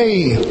his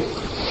day.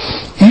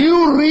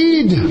 You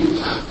read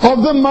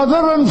of the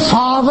mother and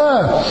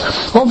father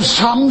of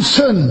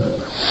Samson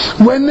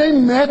when they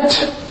met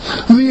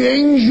the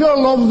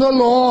angel of the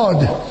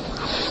Lord.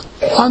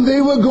 And they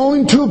were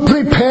going to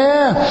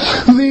prepare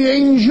the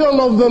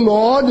angel of the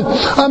Lord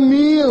a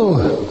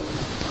meal.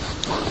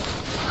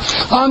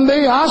 And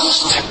they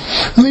asked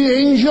the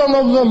angel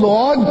of the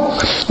Lord,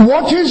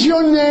 "What is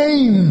your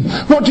name?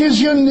 What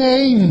is your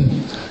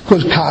name?"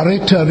 Because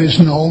character is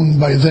known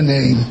by the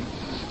name.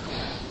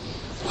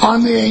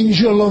 And the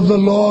angel of the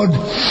Lord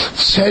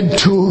said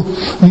to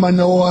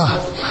Manoah,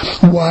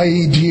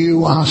 "Why do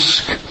you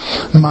ask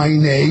my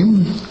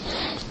name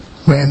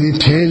when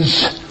it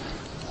is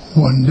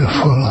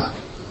wonderful,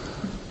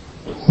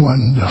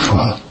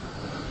 wonderful?"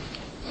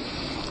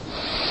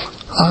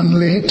 And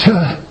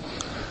later,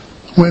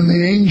 when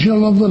the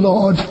angel of the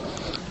Lord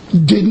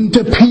didn't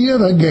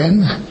appear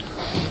again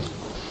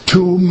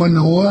to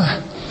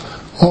Manoah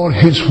or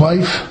his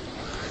wife,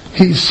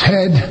 he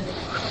said,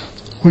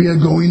 "We are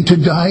going to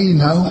die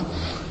now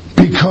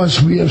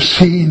because we have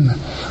seen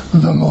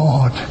the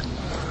Lord."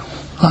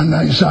 And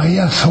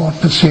Isaiah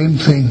thought the same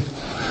thing.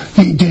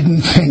 He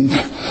didn't think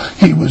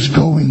he was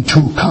going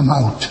to come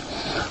out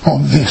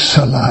of this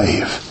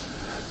alive.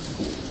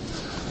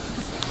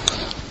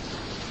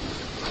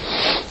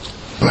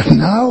 But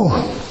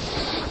now,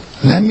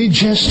 let me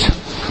just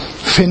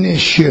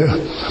finish here.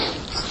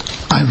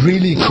 I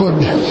really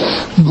could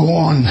go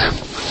on,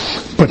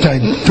 but I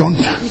don't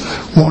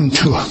want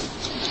to.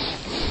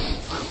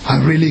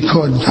 I really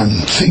could. I'm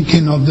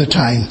thinking of the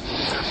time.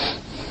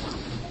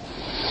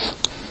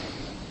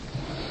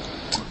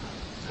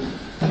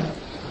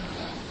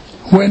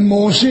 When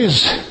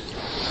Moses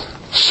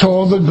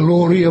saw the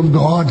glory of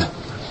God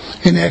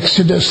in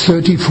Exodus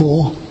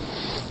 34,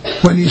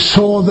 when he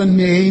saw the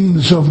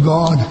names of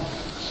God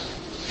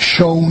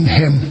shown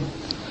him,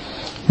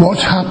 what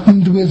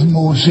happened with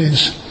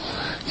Moses?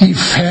 He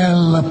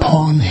fell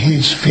upon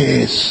his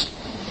face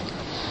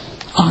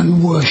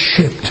and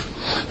worshipped.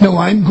 Now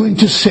I'm going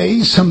to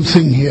say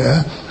something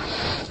here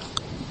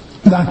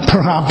that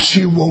perhaps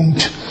you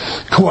won't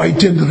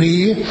quite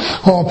agree,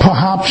 or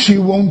perhaps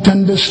you won't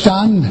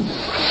understand.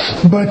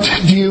 But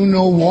do you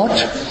know what?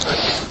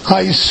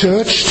 I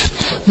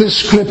searched the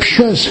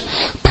scriptures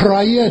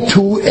prior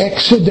to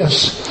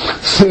Exodus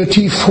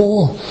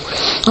 34,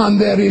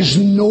 and there is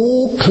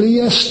no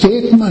clear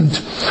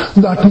statement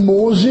that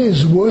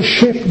Moses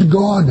worshipped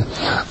God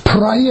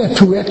prior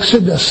to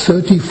Exodus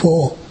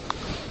 34.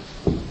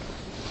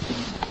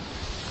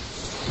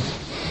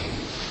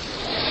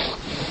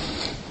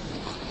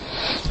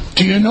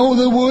 Do you know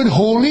the word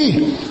holy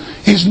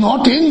is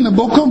not in the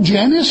book of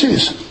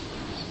Genesis?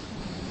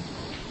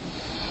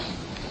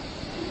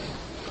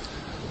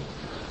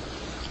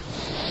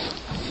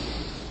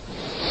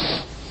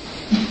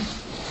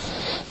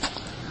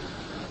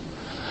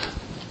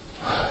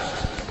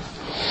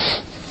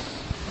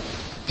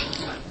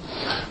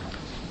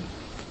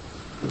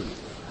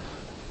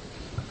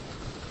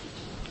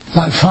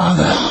 My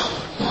Father,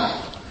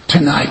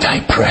 tonight I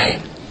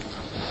pray,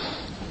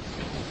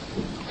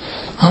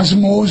 as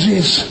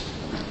Moses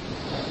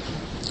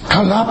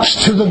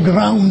collapsed to the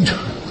ground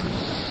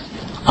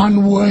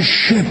and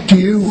worshipped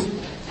you,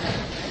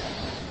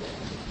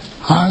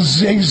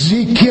 as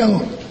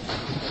Ezekiel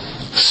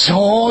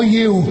saw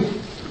you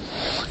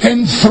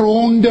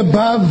enthroned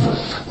above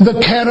the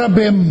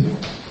cherubim,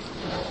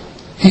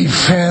 he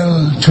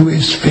fell to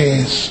his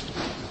face.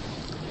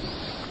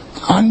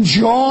 And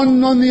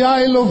John on the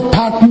Isle of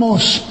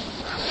Patmos,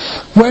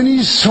 when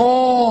he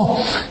saw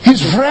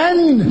his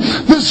friend,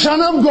 the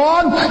Son of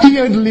God, he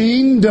had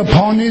leaned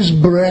upon his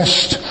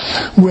breast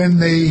when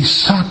they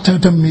sat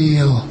at a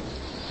meal.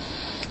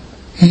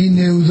 He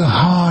knew the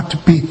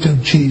heartbeat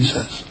of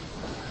Jesus.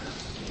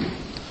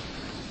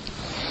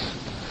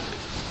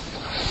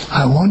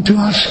 I want to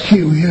ask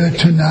you here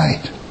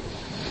tonight,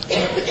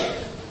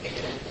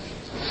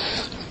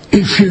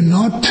 if you're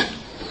not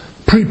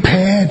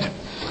prepared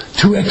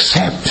to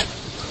accept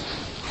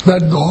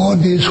that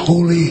God is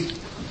holy.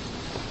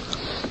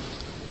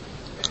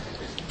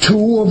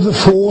 Two of the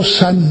four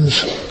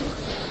sons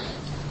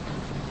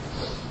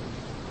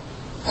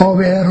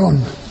of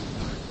Aaron,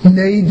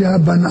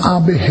 Nadab and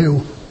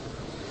Abihu,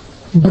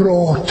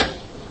 brought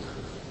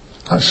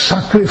a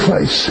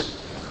sacrifice,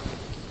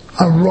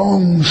 a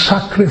wrong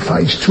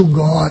sacrifice to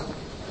God,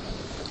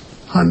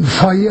 and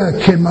fire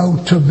came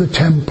out of the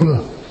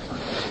temple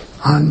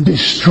and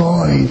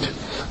destroyed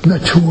the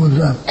two of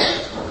them.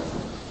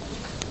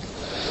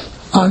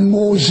 And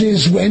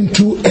Moses went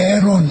to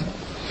Aaron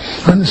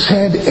and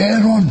said,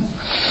 Aaron,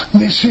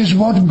 this is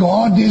what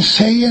God is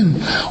saying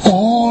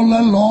all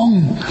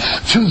along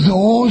to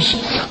those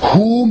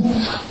whom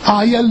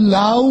I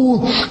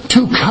allow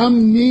to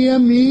come near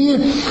me.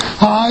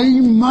 I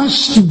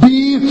must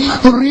be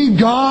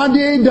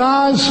regarded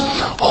as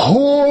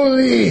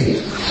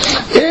holy.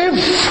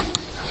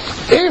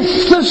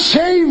 If the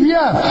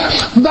Saviour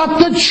that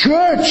the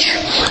church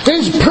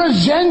is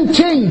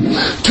presenting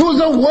to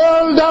the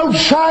world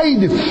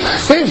outside,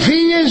 if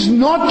he is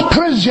not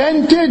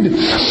presented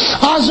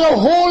as a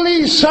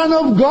holy Son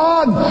of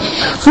God,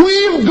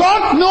 we've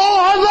got no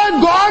other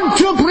God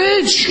to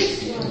preach.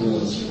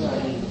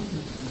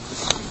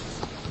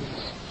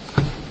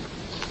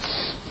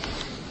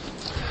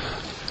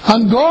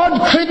 And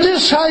God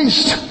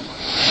criticized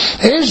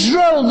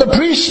Israel, the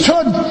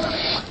priesthood.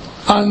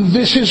 And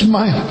this is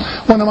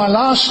one of my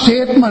last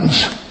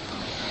statements.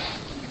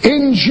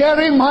 In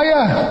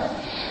Jeremiah,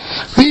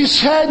 he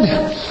said,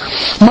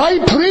 my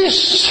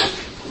priests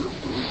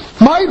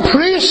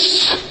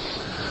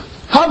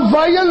have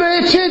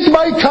violated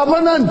my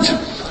covenant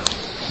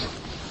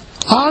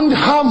and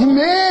have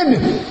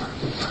made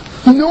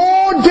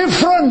no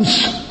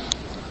difference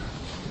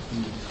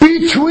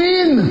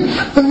between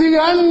the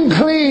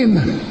unclean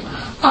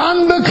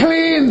and the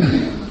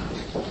clean.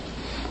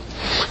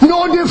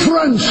 No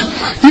difference.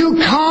 You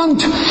can't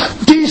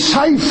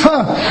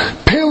decipher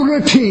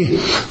purity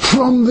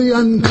from the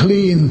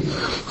unclean.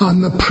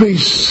 And the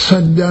priests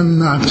had done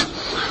that.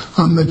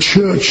 And the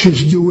church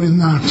is doing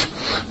that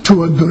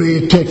to a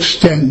great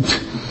extent.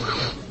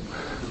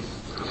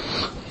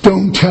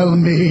 Don't tell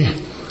me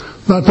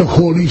that the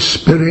Holy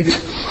Spirit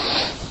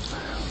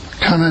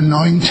can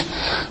anoint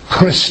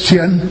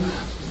Christian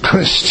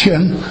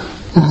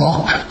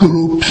rock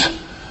groups.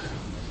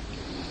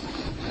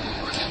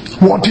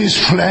 What is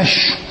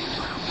flesh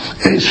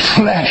is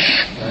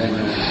flesh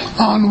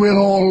and will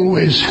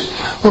always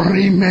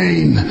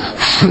remain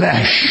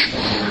flesh.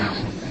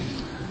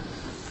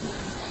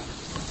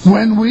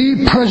 When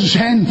we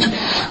present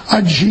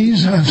a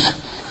Jesus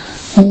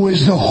who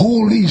is the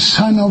Holy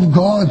Son of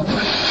God,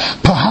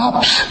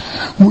 perhaps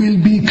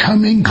we'll be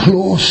coming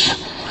close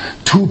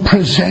to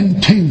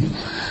presenting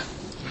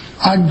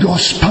a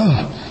gospel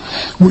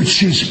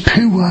which is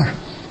pure.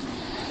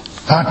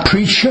 That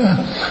preacher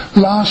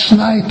last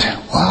night,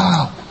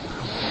 wow,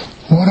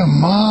 what a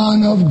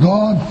man of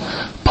God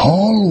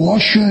Paul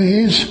Washer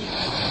is.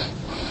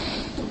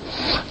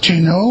 Do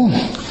you know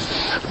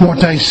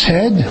what I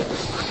said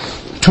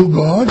to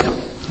God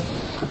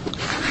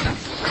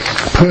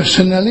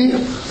personally?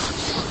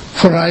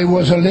 For I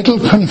was a little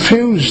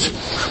confused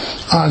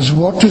as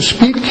what to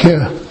speak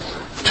here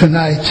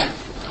tonight.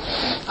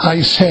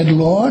 I said,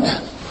 Lord,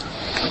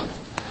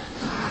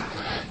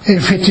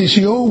 if it is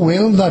your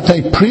will that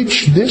I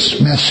preach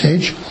this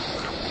message,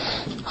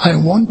 I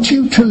want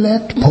you to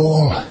let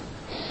Paul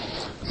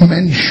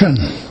mention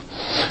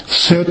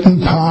certain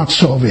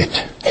parts of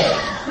it.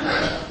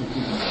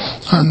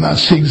 And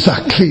that's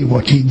exactly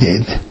what he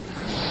did.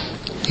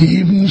 He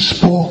even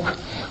spoke,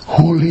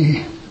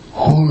 holy,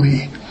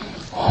 holy,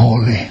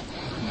 holy.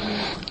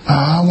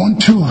 I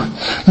want to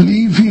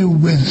leave you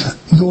with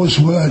those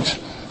words,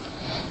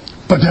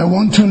 but I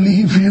want to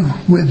leave you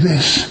with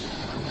this.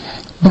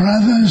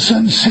 Brothers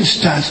and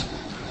sisters,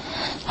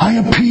 I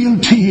appeal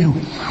to you.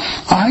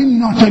 I'm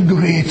not a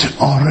great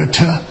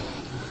orator.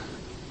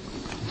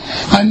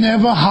 I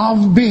never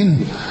have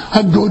been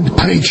a good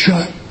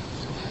preacher,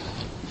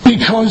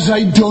 because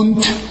I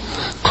don't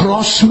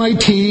cross my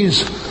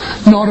T's,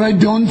 nor I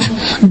don't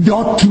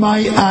dot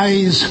my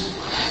I's,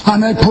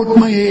 and I put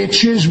my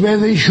H's where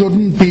they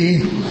shouldn't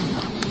be.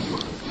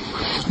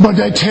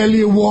 But I tell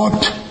you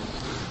what,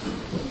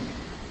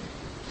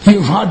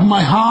 you've had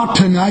my heart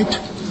tonight.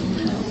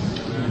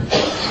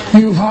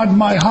 You've had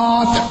my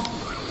heart,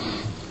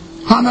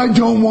 and I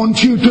don't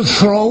want you to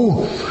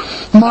throw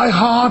my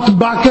heart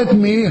back at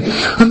me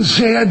and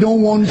say I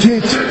don't want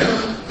it.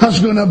 That's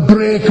going to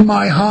break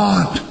my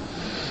heart.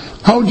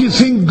 How do you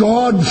think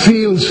God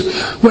feels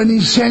when he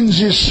sends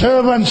his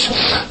servants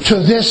to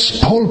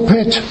this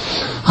pulpit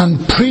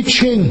and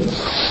preaching,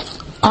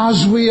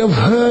 as we have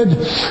heard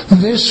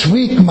this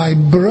week, my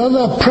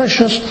brother,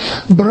 precious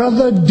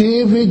brother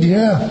David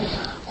here?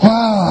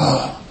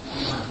 Wow,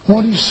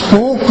 what he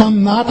spoke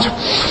on that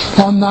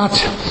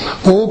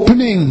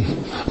opening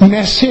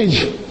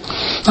message.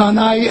 And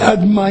I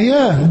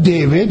admire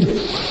David.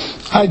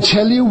 I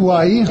tell you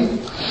why.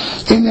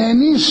 In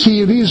any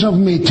series of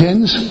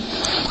meetings,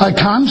 I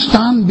can't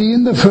stand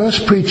being the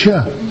first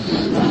preacher.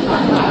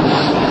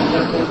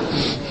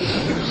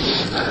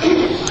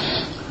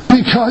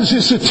 Because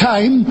it's a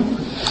time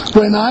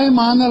when I'm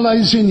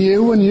analysing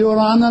you and you're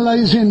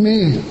analysing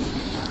me.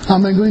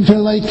 Am I going to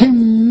like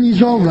him?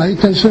 He's all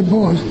right, I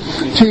suppose.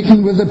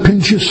 Taken with a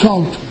pinch of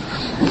salt.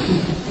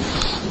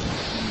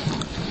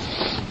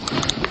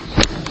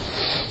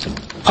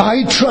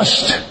 I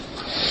trust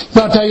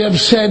that I have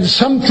said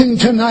something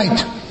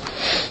tonight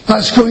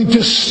that's going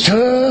to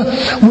stir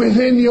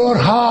within your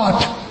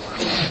heart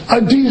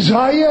a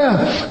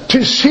desire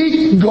to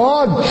seek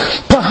God,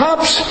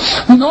 perhaps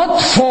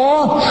not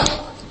for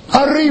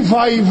a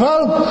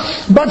revival,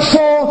 but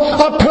for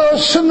a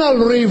personal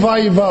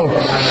revival.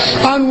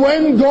 And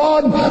when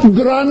God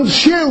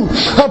grants you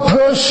a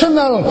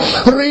personal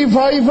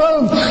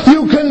revival,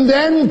 you can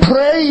then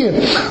pray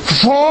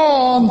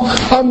for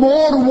a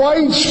more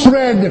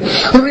widespread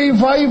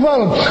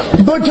revival.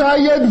 But I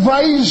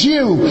advise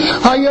you,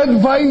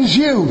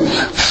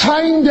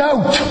 find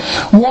out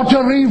what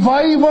a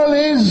revival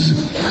is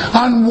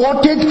and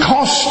what it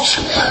costs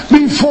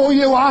before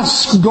you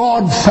ask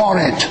God for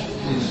it,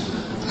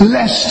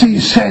 lest he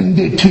send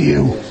it to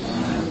you.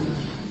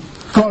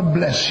 God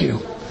bless you.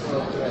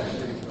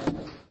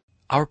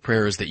 Our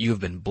prayer is that you have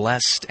been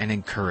blessed and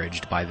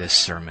encouraged by this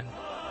sermon.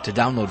 To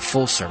download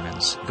full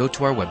sermons, go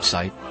to our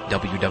website,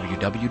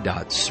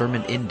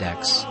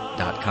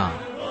 www.sermonindex.com.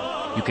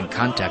 You can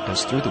contact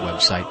us through the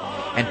website,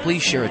 and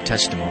please share a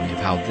testimony of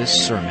how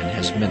this sermon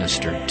has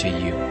ministered to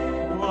you.